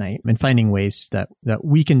me up at night, and finding ways that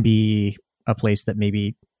we can be a place that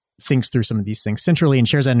maybe thinks through some of these things centrally and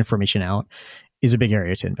shares that information out is a big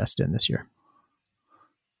area to invest in this year.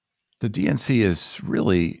 The DNC is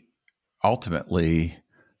really ultimately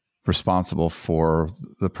responsible for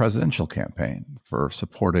the presidential campaign, for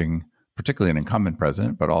supporting particularly an incumbent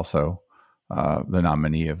president, but also the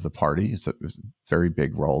nominee of the party. It's a very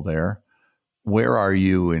big role there. Where are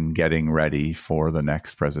you in getting ready for the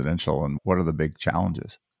next presidential, and what are the big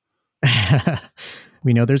challenges?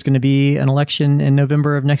 We know there's going to be an election in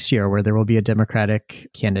November of next year where there will be a Democratic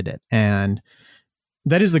candidate. And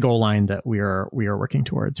that is the goal line that we are working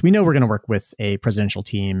towards. We know we're going to work with a presidential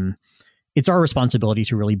team. It's our responsibility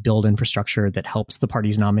to really build infrastructure that helps the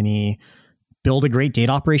party's nominee build a great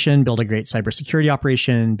data operation, build a great cybersecurity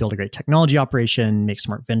operation, build a great technology operation, make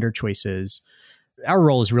smart vendor choices. Our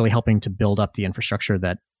role is really helping to build up the infrastructure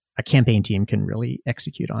that a campaign team can really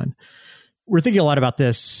execute on. We're thinking a lot about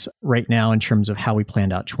this right now in terms of how we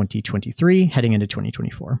planned out 2023 heading into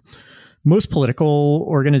 2024. Most political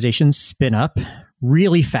organizations spin up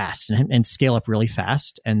really fast and scale up really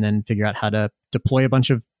fast, and then figure out how to deploy a bunch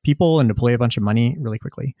of people and deploy a bunch of money really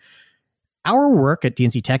quickly. Our work at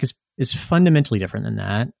DNC Tech is fundamentally different than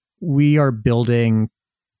that. We are building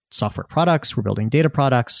software products. We're building data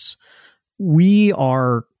products. We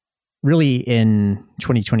are really in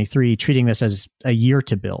 2023 treating this as a year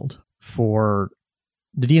to build. For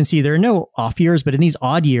the DNC, there are no off years, but in these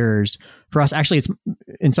odd years, for us, actually, it's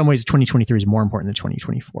in some ways 2023 is more important than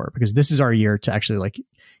 2024, because this is our year to actually like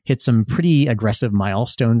hit some pretty aggressive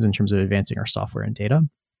milestones in terms of advancing our software and data,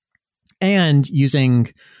 and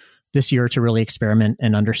using this year to really experiment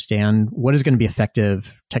and understand what is going to be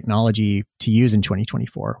effective technology to use in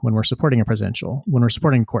 2024 when we're supporting a presidential, when we're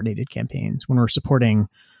supporting coordinated campaigns, when we're supporting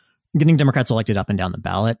getting Democrats elected up and down the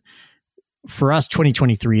ballot. For us,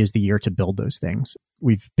 2023 is the year to build those things.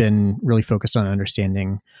 We've been really focused on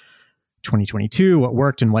understanding 2022, what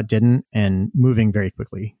worked and what didn't, and moving very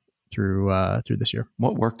quickly through this year.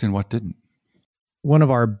 What worked and what didn't? One of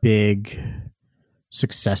our big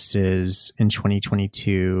successes in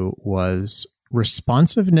 2022 was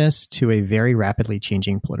responsiveness to a very rapidly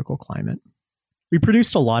changing political climate. We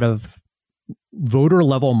produced a lot of voter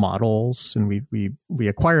level models, and we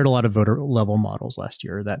acquired a lot of voter level models last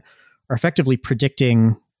year that are effectively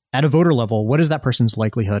predicting at a voter level, what is that person's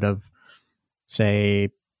likelihood of, say,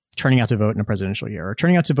 turning out to vote in a presidential year, or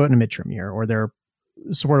turning out to vote in a midterm year, or their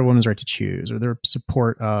support of women's right to choose, or their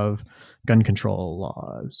support of gun control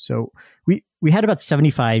laws. So we had about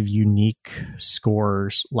 75 unique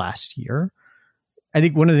scores last year. I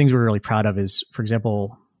think one of the things we're really proud of is, for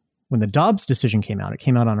example, when the Dobbs decision came out, it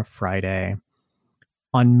came out on a Friday.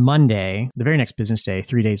 On Monday, the very next business day,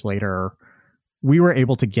 3 days later, we were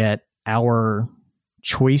able to get our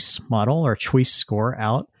choice model or choice score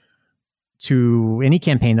out to any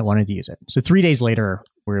campaign that wanted to use it. So 3 days later,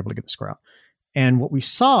 we were able to get the score out. And what we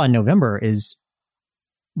saw in November is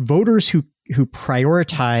voters who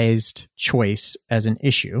prioritized choice as an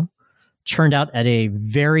issue turned out at a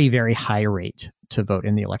very, very high rate to vote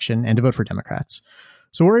in the election and to vote for Democrats.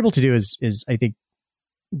 So what we're able to do is I think,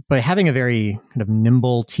 by having a very kind of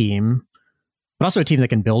nimble team, but also a team that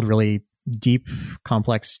can build really deep,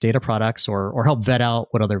 complex data products or help vet out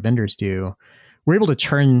what other vendors do, we're able to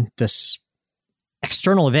turn this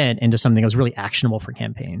external event into something that was really actionable for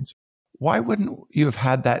campaigns. Why wouldn't you have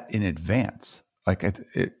had that in advance? Like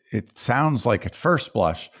it sounds like at first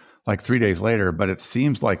blush, like 3 days later, but it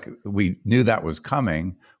seems like we knew that was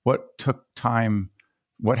coming. What took time?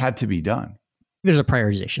 What had to be done? There's a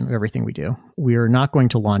prioritization of everything we do. We are not going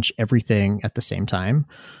to launch everything at the same time.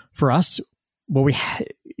 For us, what we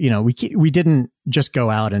didn't just go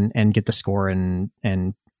out and get the score and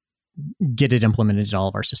get it implemented in all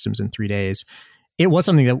of our systems in 3 days. It was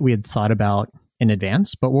something that we had thought about in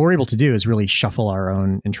advance, but what we're able to do is really shuffle our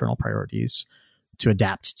own internal priorities to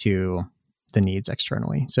adapt to the needs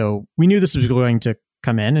externally. So we knew this was going to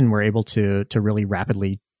come in, and we're able to really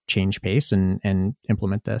rapidly change pace and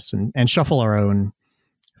implement this and shuffle our own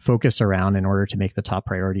focus around in order to make the top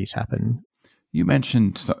priorities happen. You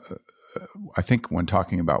mentioned, I think when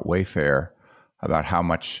talking about Wayfair, about how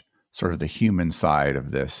much sort of the human side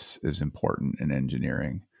of this is important in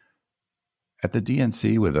engineering. At the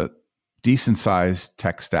DNC, with a decent sized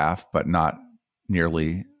tech staff, but not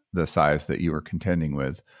nearly the size that you were contending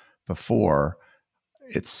with before,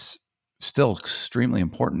 it's still extremely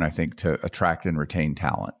important, I think, to attract and retain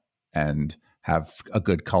talent and have a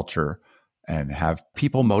good culture and have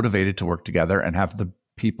people motivated to work together and have the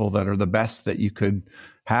people that are the best that you could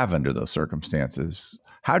have under those circumstances.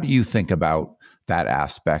 How do you think about that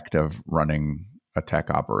aspect of running a tech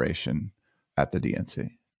operation at the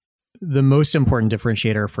DNC? The most important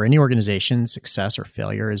differentiator for any organization's success or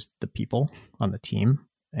failure is the people on the team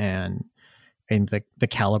and the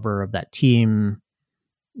caliber of that team,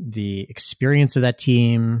 the experience of that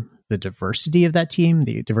team, the diversity of that team,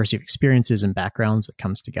 the diversity of experiences and backgrounds that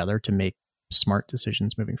comes together to make smart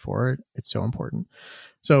decisions moving forward. It's so important.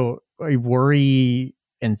 So I worry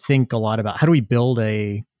and think a lot about how do we build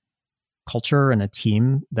a culture and a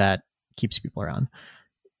team that keeps people around.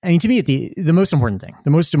 I mean, to me, the most important thing, the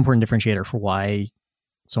most important differentiator for why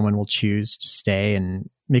someone will choose to stay and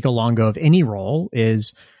make a long go of any role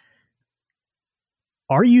is,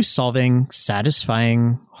 are you solving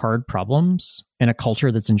satisfying, hard problems in a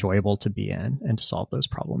culture that's enjoyable to be in and to solve those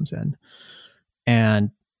problems in? And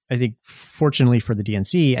I think, fortunately for the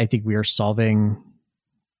DNC, I think we are solving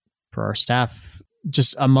for our staff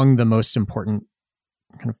just among the most important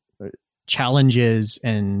kind of challenges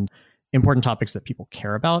and important topics that people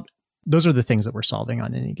care about. Those are the things that we're solving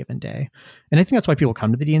on any given day. And I think that's why people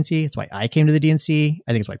come to the DNC. It's why I came to the DNC.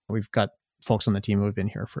 I think it's why we've got folks on the team who have been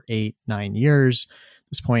here for 8-9 years at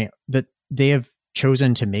this point, that they have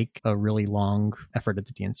chosen to make a really long effort at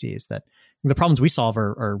the DNC. Is that the problems we solve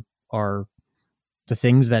are the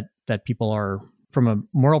things that people are, from a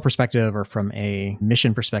moral perspective or from a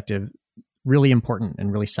mission perspective, really important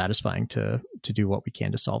and really satisfying to do what we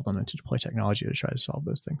can to solve them and to deploy technology to try to solve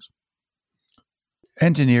those things.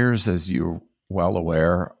 Engineers, as you're well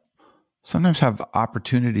aware, sometimes have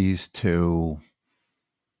opportunities to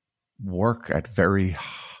work at very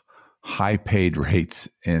high paid rates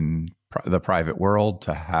in the private world,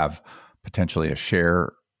 to have potentially a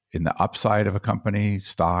share in the upside of a company,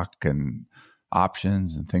 stock and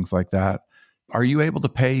options and things like that. Are you able to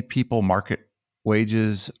pay people market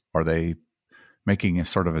wages? Are they making a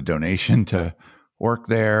sort of a donation to work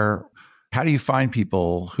there? How do you find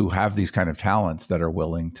people who have these kind of talents that are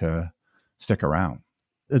willing to stick around?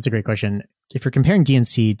 That's a great question. If you're comparing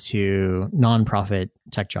DNC to nonprofit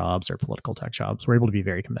tech jobs or political tech jobs, we're able to be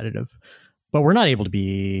very competitive. But we're not able to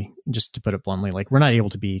be, just to put it bluntly, like we're not able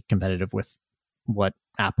to be competitive with what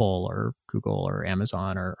Apple or Google or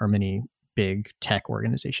Amazon or many big tech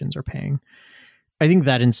organizations are paying. I think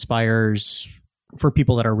that inspires, for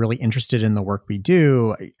people that are really interested in the work we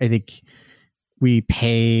do, I think we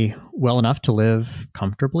pay well enough to live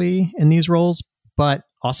comfortably in these roles, but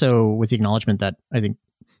also with the acknowledgement that I think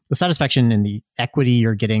the satisfaction and the equity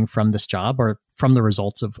you're getting from this job are from the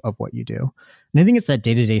results of what you do. And I think it's that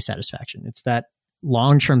day-to-day satisfaction. It's that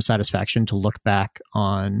long-term satisfaction to look back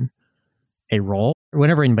on a role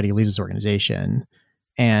whenever anybody leaves this organization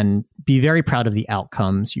and be very proud of the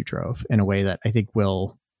outcomes you drove in a way that I think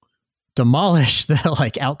will demolish the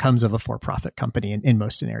like outcomes of a for-profit company in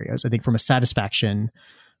most scenarios. I think from a satisfaction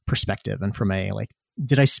perspective and from a like,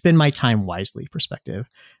 did I spend my time wisely perspective,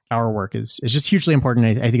 our work is just hugely important.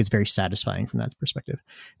 I think it's very satisfying from that perspective.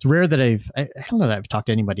 It's rare that I don't know that I've talked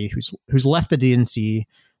to anybody who's left the DNC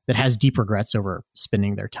that has deep regrets over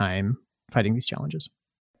spending their time fighting these challenges.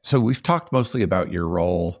 So we've talked mostly about your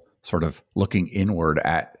role sort of looking inward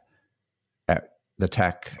at the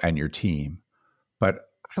tech and your team. But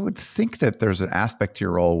I would think that there's an aspect to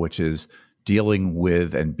your role which is dealing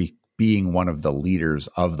with and being one of the leaders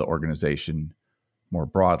of the organization more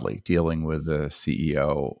broadly, dealing with the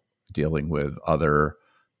CEO, dealing with other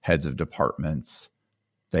heads of departments.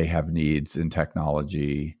 They have needs in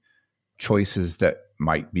technology. Choices that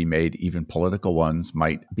might be made, even political ones,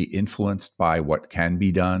 might be influenced by what can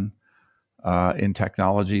be done in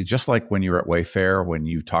technology. Just like when you were at Wayfair, when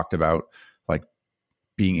you talked about like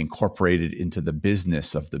being incorporated into the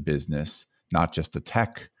business of the business, not just the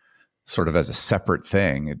tech sort of as a separate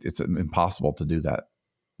thing. It's impossible to do that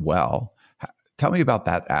well. Tell me about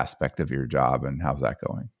that aspect of your job and how's that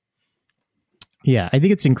going? Yeah, I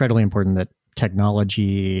think it's incredibly important that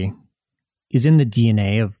technology is in the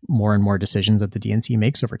DNA of more and more decisions that the DNC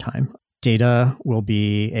makes over time. Data will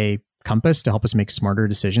be a compass to help us make smarter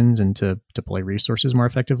decisions and to deploy resources more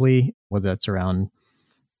effectively, whether that's around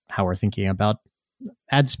how we're thinking about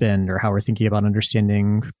ad spend or how we're thinking about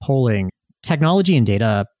understanding polling. Technology and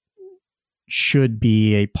data should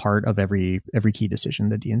be a part of every key decision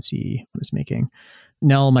the DNC is making.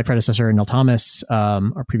 Nell, my predecessor, Nell Thomas,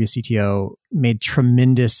 our previous CTO, made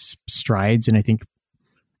tremendous strides in, I think,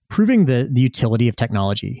 proving the utility of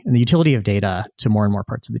technology and the utility of data to more and more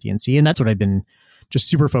parts of the DNC. And that's what I've been just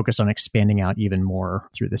super focused on expanding out even more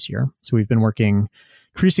through this year. So we've been working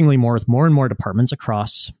increasingly more with more and more departments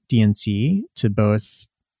across DNC to both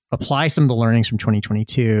apply some of the learnings from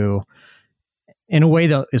 2022 in a way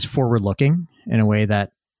that is forward-looking, in a way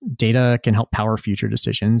that data can help power future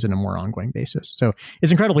decisions in a more ongoing basis. So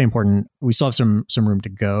it's incredibly important. We still have some room to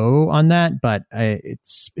go on that, but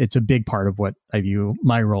it's a big part of what I view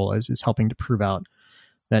my role as, is helping to prove out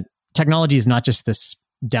that technology is not just this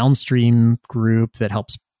downstream group that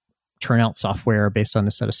helps turn out software based on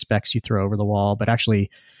a set of specs you throw over the wall, but actually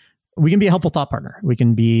we can be a helpful thought partner. We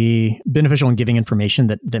can be beneficial in giving information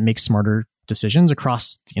that makes smarter decisions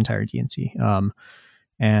across the entire DNC.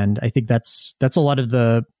 And I think that's a lot of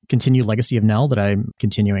the continued legacy of Nell that I'm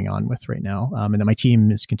continuing on with right now, and that my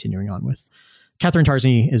team is continuing on with. Catherine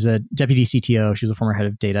Tarsney is a deputy CTO. She's a former head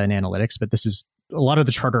of data and analytics, but this is a lot of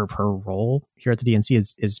the charter of her role here at the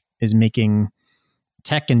DNC is making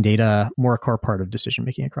tech and data more a core part of decision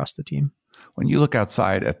making across the team. When you look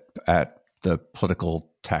outside at the political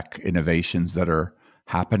tech innovations that are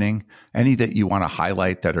happening, any that you want to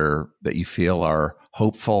highlight that you feel are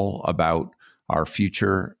hopeful about our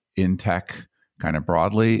future in tech kind of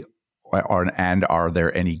broadly, and are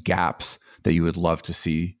there any gaps that you would love to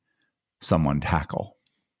see someone tackle?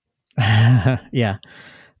 Yeah.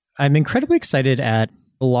 I'm incredibly excited at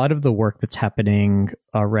a lot of the work that's happening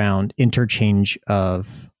around interchange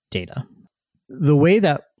of data. The way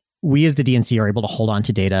that we as the DNC are able to hold on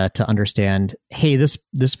to data to understand, hey, this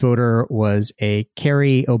voter was a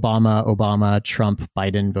Kerry, Obama, Trump,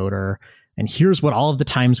 Biden voter. And here's what all of the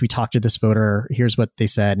times we talked to this voter, here's what they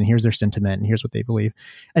said, and here's their sentiment, and here's what they believe.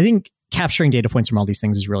 I think capturing data points from all these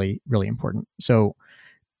things is really, really important. So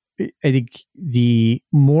I think the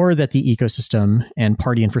more that the ecosystem and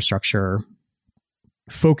party infrastructure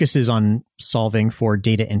focuses on solving for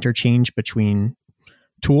data interchange between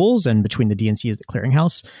tools and between the DNC as the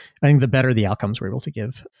clearinghouse, I think the better the outcomes we're able to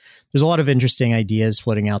give. There's a lot of interesting ideas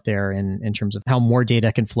floating out there in terms of how more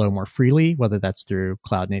data can flow more freely, whether that's through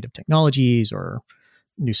cloud native technologies or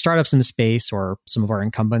new startups in the space, or some of our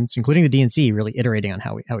incumbents, including the DNC, really iterating on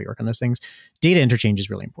how we work on those things. Data interchange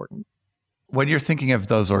is really important. When you're thinking of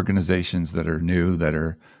those organizations that are new,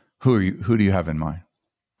 who do you have in mind?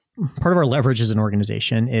 Part of our leverage as an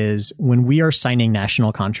organization is when we are signing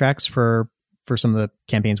national contracts for some of the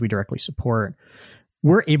campaigns we directly support,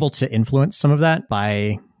 we're able to influence some of that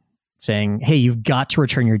by saying, hey, you've got to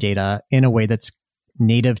return your data in a way that's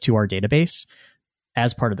native to our database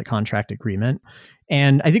as part of the contract agreement.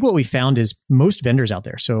 And I think what we found is most vendors out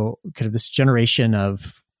there, so kind of this generation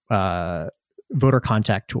of voter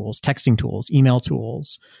contact tools, texting tools, email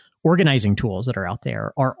tools, organizing tools that are out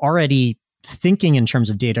there, are already thinking in terms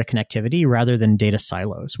of data connectivity rather than data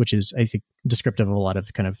silos, which is, I think, descriptive of a lot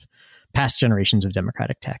of kind of past generations of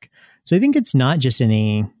democratic tech. So I think it's not just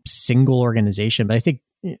any single organization, but I think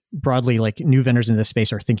broadly, like, new vendors in this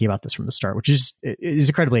space are thinking about this from the start, which is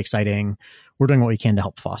incredibly exciting. We're doing what we can to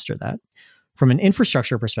help foster that. from an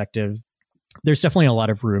infrastructure perspective, there's definitely a lot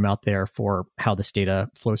of room out there for how this data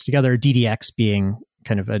flows together. DDX being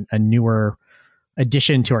kind of a newer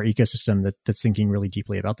addition to our ecosystem that's thinking really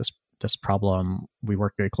deeply about this problem. We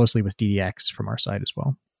work very closely with DDX from our side as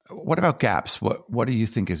well. What about gaps? What do you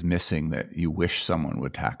think is missing that you wish someone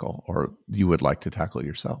would tackle or you would like to tackle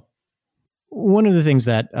yourself? One of the things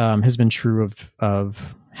that has been true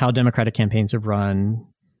of how Democratic campaigns have run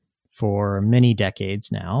for many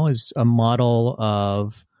decades now is a model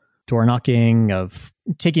of door knocking, of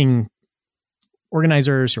taking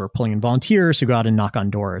organizers who are pulling in volunteers who go out and knock on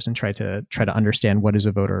doors and try to understand what is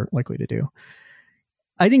a voter likely to do.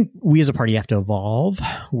 I think we as a party have to evolve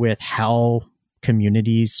with how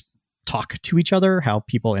communities talk to each other, how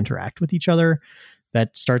people interact with each other.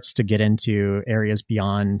 That starts to get into areas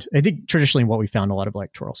beyond, I think, traditionally what we found a lot of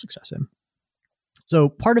electoral success in. So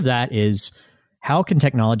part of that is, how can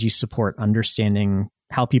technology support understanding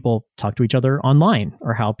how people talk to each other online,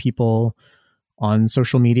 or how people on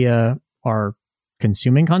social media are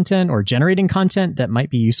consuming content or generating content that might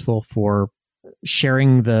be useful for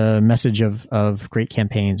sharing the message of great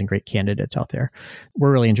campaigns and great candidates out there.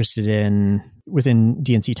 We're really interested in, within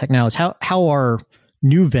DNC Tech now, is how are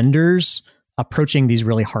new vendors approaching these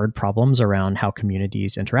really hard problems around how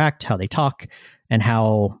communities interact, how they talk, and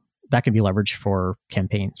how that can be leveraged for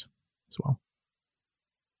campaigns as well.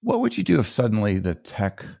 What would you do if suddenly the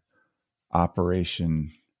tech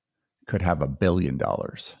operation could have $1 billion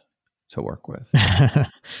to work with?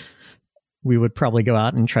 We would probably go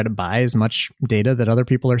out and try to buy as much data that other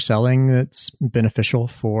people are selling that's beneficial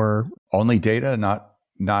for... Only data,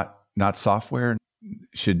 not software?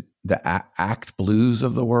 Should the Act Blues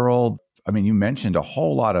of the world... I mean, you mentioned a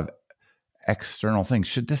whole lot of external things.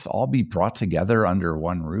 Should this all be brought together under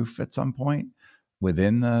one roof at some point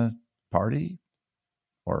within the party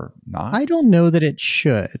or not? I don't know that it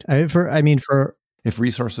should. If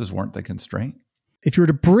resources weren't the constraint? If you were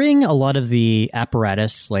to bring a lot of the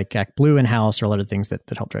apparatus like Act Blue in-house, or a lot of things that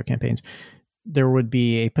help drive campaigns, there would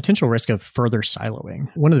be a potential risk of further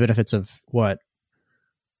siloing. One of the benefits of what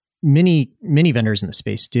many vendors in the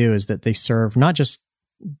space do is that they serve not just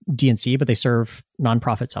DNC, but they serve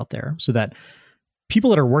nonprofits out there, so that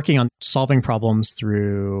people that are working on solving problems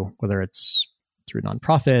through, whether it's through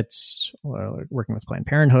nonprofits, or working with Planned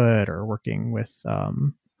Parenthood, or working with...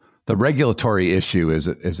 the regulatory issue is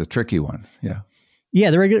a tricky one. Yeah.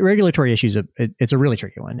 Yeah, the regulatory issue it's a really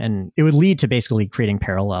tricky one, and it would lead to basically creating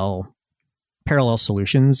parallel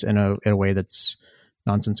solutions in a way that's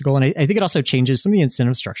nonsensical. And I think it also changes some of the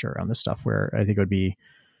incentive structure around this stuff, where I think it would be...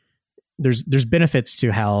 There's benefits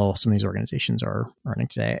to how some of these organizations are earning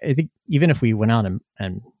today. I think even if we went out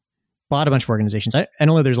and bought a bunch of organizations, I don't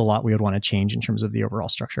know there's a lot we would want to change in terms of the overall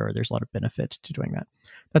structure. There's a lot of benefit to doing that.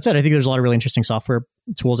 That said, I think there's a lot of really interesting software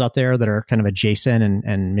tools out there that are kind of adjacent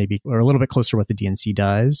and maybe are a little bit closer to what the DNC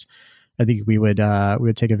does. I think we would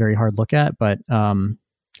take a very hard look at. But I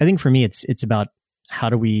think for me, it's about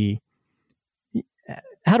how do we at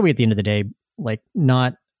the end of the day, like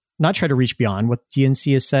not try to reach beyond what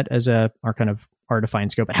DNC has set as our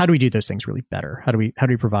defined scope, but how do we do those things really better? How do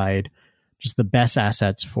we provide just the best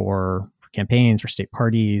assets for campaigns, for state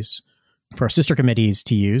parties, for our sister committees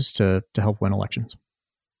to use to help win elections?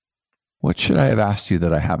 What should I have asked you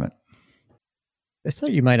that I haven't? I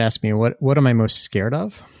thought you might ask me, what am I most scared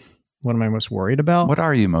of? What am I most worried about? What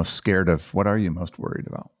are you most scared of? What are you most worried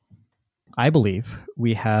about? I believe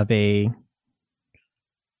we have a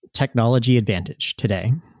technology advantage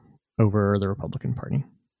today over the Republican Party.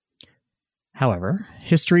 However,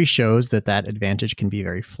 history shows that advantage can be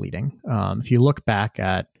very fleeting. If you look back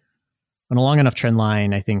on a long enough trend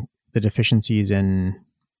line, I think the deficiencies in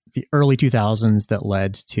the early 2000s that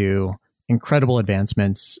led to incredible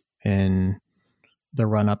advancements in the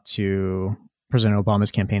run-up to President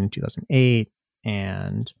Obama's campaign in 2008,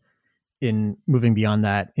 and in moving beyond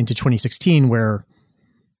that into 2016, where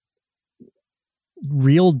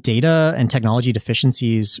real data and technology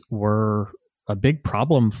deficiencies were a big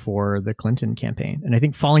problem for the Clinton campaign. And I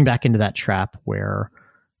think falling back into that trap where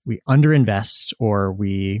we underinvest or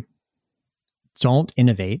we don't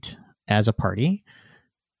innovate as a party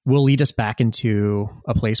will lead us back into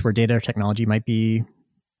a place where data or technology might be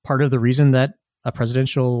part of the reason that a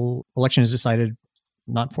presidential election is decided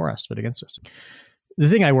not for us, but against us. The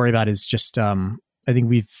thing I worry about is just, I think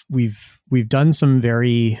we've done some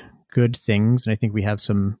very good things, and I think we have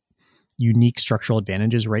some unique structural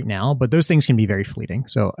advantages right now, but those things can be very fleeting.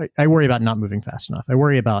 So I worry about not moving fast enough. I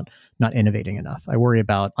worry about not innovating enough. I worry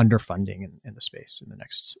about underfunding in the space in the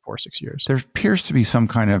next 4 or 6 years. There appears to be some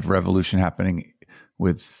kind of revolution happening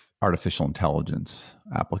with artificial intelligence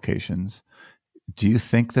applications. Do you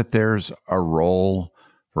think that there's a role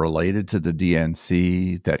related to the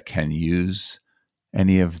DNC that can use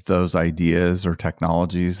any of those ideas or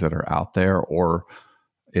technologies that are out there, or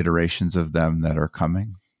iterations of them that are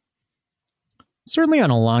coming? Certainly on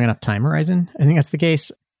a long enough time horizon, I think that's the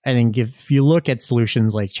case. I think if you look at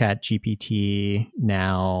solutions like ChatGPT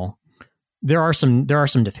now, there are some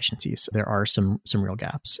deficiencies. There are some real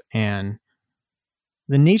gaps. And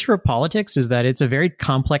the nature of politics is that it's a very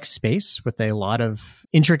complex space with a lot of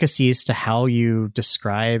intricacies to how you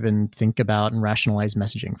describe and think about and rationalize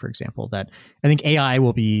messaging, for example, that I think AI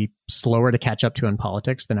will be slower to catch up to in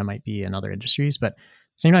politics than it might be in other industries. But at the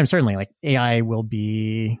same time, certainly like AI will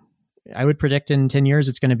be, I would predict in 10 years,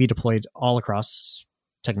 it's going to be deployed all across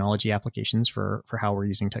technology applications for how we're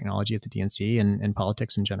using technology at the DNC and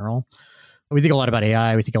politics in general. We think a lot about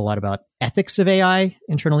AI. We think a lot about ethics of AI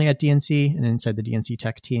internally at DNC and inside the DNC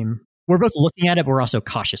tech team. We're both looking at it, but we're also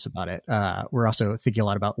cautious about it. We're also thinking a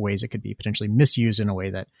lot about ways it could be potentially misused in a way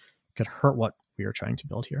that could hurt what we are trying to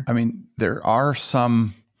build here. I mean, there are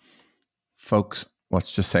some folks,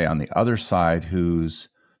 let's just say on the other side, whose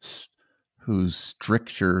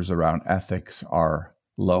strictures around ethics are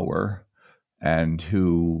lower and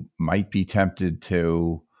who might be tempted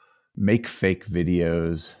to make fake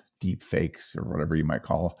videos, deep fakes or whatever you might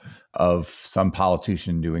call, of some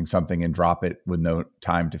politician doing something and drop it with no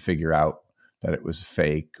time to figure out that it was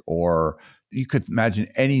fake. Or you could imagine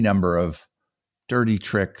any number of dirty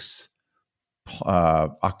tricks,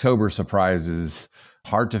 October surprises,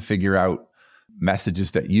 hard to figure out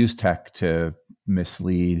messages that use tech to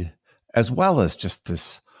mislead, as well as just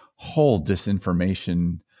this whole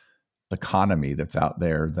disinformation economy that's out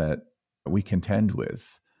there that we contend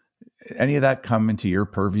with. Any of that come into your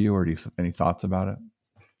purview, or do you have any thoughts about it?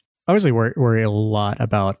 Obviously, worry a lot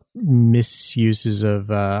about misuses of,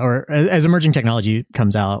 or as emerging technology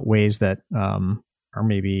comes out, ways that are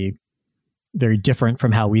maybe very different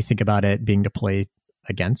from how we think about it being deployed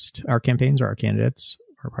against our campaigns or our candidates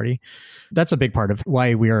or party. That's a big part of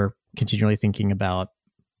why we are continually thinking about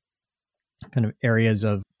kind of areas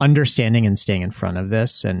of understanding and staying in front of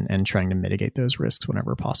this and trying to mitigate those risks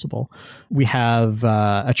whenever possible. We have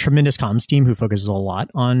a tremendous comms team who focuses a lot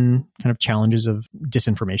on kind of challenges of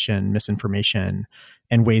disinformation, misinformation,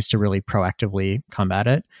 and ways to really proactively combat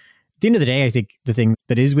it. At the end of the day, I think the thing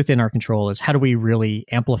that is within our control is how do we really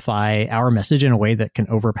amplify our message in a way that can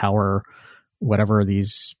overpower whatever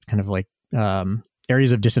these kind of like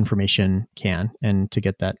areas of disinformation can, and to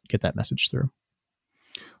get that message through.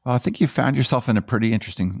 Well, I think you found yourself in a pretty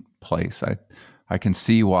interesting place. I can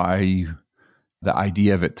see why the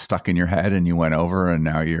idea of it stuck in your head and you went over and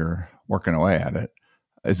now you're working away at it.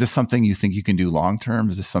 Is this something you think you can do long term?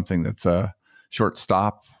 Is this something that's a short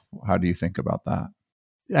stop? How do you think about that?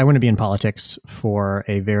 I want to be in politics for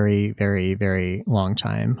a very, very, very long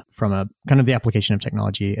time. From a kind of the application of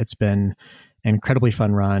technology, it's been an incredibly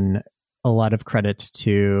fun run. A lot of credit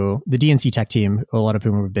to the DNC tech team, a lot of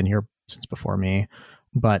whom have been here since before me.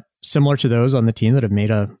 But similar to those on the team that have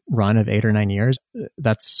made a run of 8 or 9 years,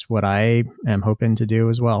 that's what I am hoping to do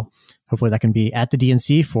as well. Hopefully that can be at the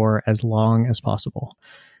DNC for as long as possible.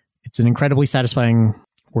 It's an incredibly satisfying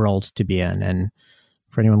world to be in. And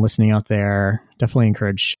for anyone listening out there, definitely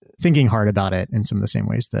encourage thinking hard about it in some of the same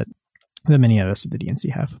ways that many of us at the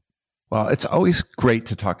DNC have. Well, it's always great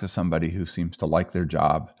to talk to somebody who seems to like their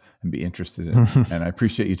job and be interested in it. And I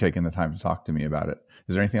appreciate you taking the time to talk to me about it.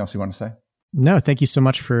 Is there anything else you want to say? No, thank you so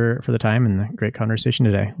much for the time and the great conversation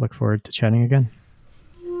today. Look forward to chatting again.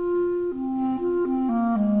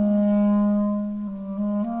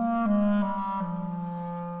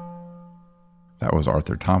 That was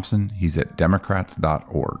Arthur Thompson. He's at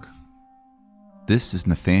Democrats.org. This is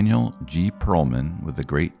Nathaniel G. Perlman with the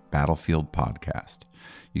Great Battlefield Podcast.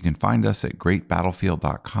 You can find us at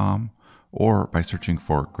greatbattlefield.com or by searching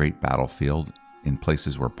for Great Battlefield in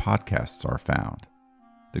places where podcasts are found.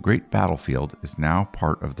 The Great Battlefield is now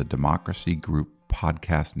part of the Democracy Group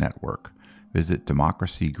podcast network. Visit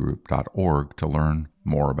democracygroup.org to learn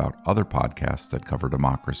more about other podcasts that cover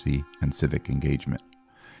democracy and civic engagement.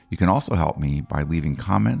 You can also help me by leaving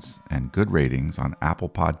comments and good ratings on Apple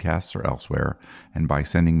Podcasts or elsewhere, and by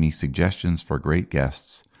sending me suggestions for great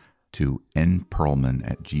guests to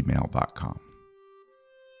nperlman@gmail.com.